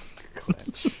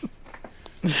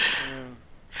 I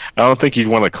don't think you'd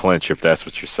want to clench if that's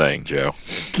what you're saying, Joe.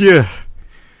 Yeah.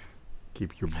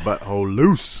 Keep your butthole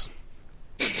loose.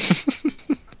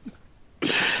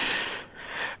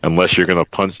 Unless you're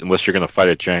gonna fight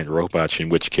a giant robot, in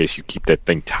which case you keep that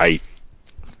thing tight.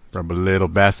 Rub a little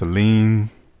Vaseline.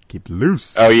 Keep it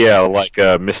loose. Oh yeah, like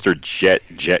Mr.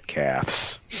 Jet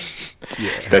Calves.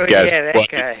 Yeah. That guy's that butt,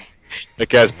 guy. That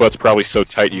guy's butt's probably so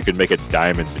tight you could make a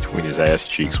diamond between his ass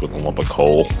cheeks with a lump of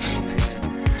coal.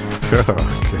 Oh,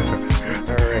 God.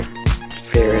 All right,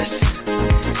 Ferris.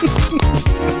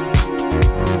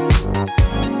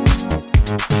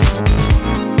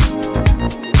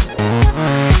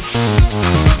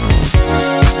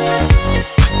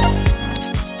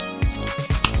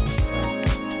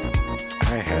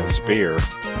 I has beer.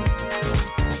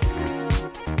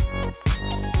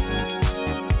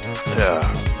 Yeah,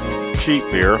 cheap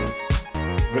beer.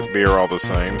 Good beer all the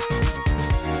same.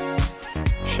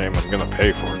 Shame I'm gonna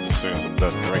pay for it as soon as I'm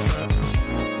done drinking it.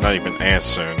 Not even as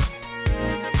soon.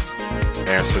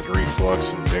 Acid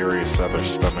reflux and various other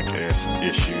stomach acid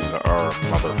issues are a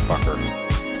motherfucker.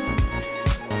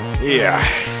 Yeah.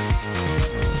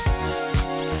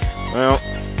 Well,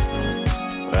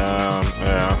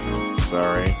 yeah.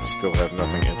 Sorry. Still have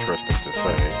nothing interesting to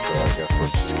say, so I guess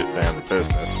let's just get down to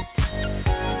business.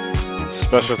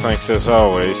 Special thanks as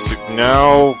always to...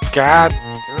 No! God!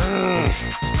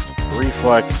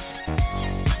 Reflex,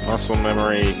 muscle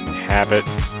memory, habit,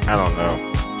 I don't know.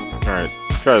 Alright,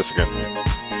 try this again.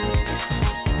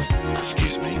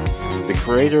 Excuse me. The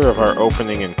creator of our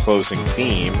opening and closing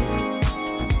theme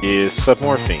is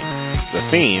Submorphine. The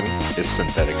theme is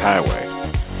Synthetic Highway.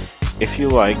 If you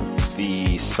like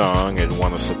the song and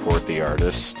want to support the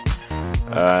artist,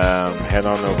 head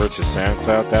on over to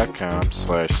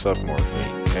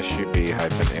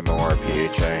soundcloud.com/submorphine,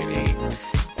 SUB-MORPHINE,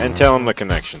 and tell them the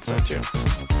connection sent you.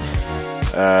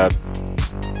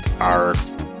 Our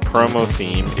promo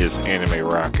theme is Anime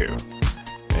Raku,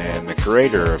 and the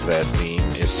creator of that theme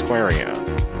is Squarion.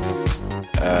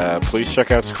 Please check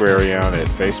out Squarion at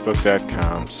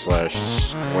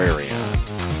facebook.com/Squarion.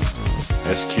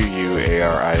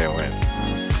 SQUARION.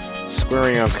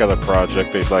 Squarion's got a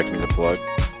project they'd like me to plug.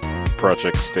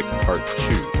 Project Stick Part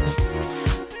 2.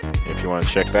 If you want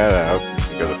to check that out, you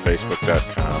can go to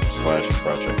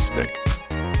facebook.com/Project Stick.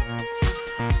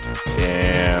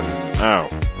 And,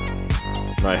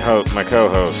 my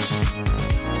co-host,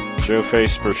 Joe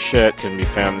Face Burchette, can be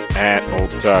found at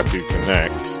Otaku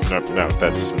Connect. No,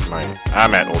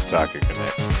 I'm at Otaku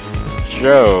Connect.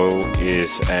 Joe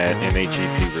is at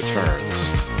NAGP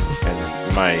Returns, and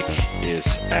Mike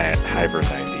is at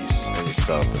Hyper90s, and you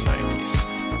spell it the 90s.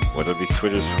 What are these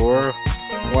Twitters for?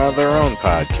 Well, their own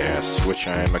podcasts, which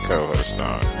I am a co-host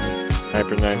on.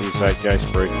 Hyper90s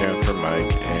Zeitgeist Breakdown for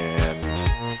Mike, and...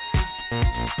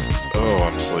 Oh,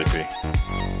 I'm sleepy.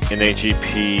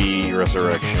 NAGP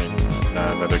Resurrection,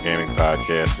 another gaming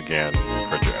podcast, again,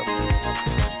 for Joe.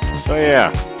 So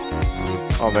yeah,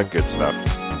 all that good stuff.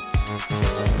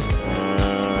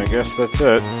 I guess that's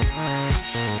it.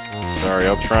 Sorry,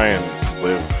 I'll try and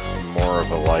live more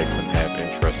of a life and have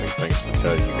interesting things to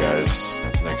tell you guys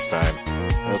next time.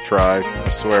 I'll try, I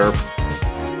swear.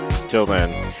 Till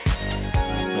then,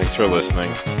 thanks for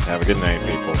listening. Have a good night,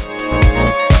 people.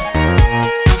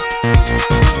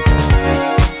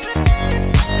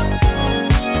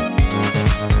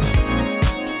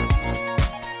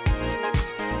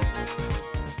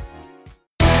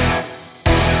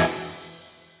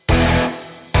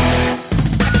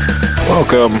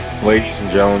 Welcome, ladies and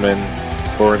gentlemen,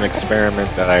 for an experiment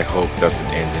that I hope doesn't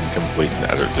end in complete and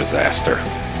utter disaster.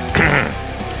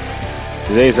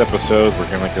 Today's episode, we're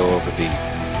going to go over the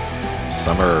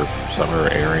summer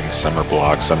airing, summer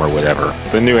blog, summer whatever,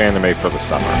 the new anime for the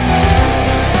summer.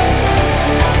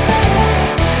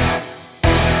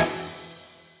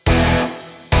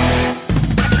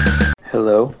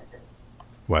 Hello?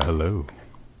 Well, hello.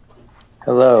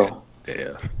 Hello.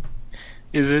 There.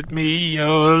 Is it me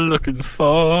you're looking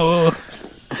for?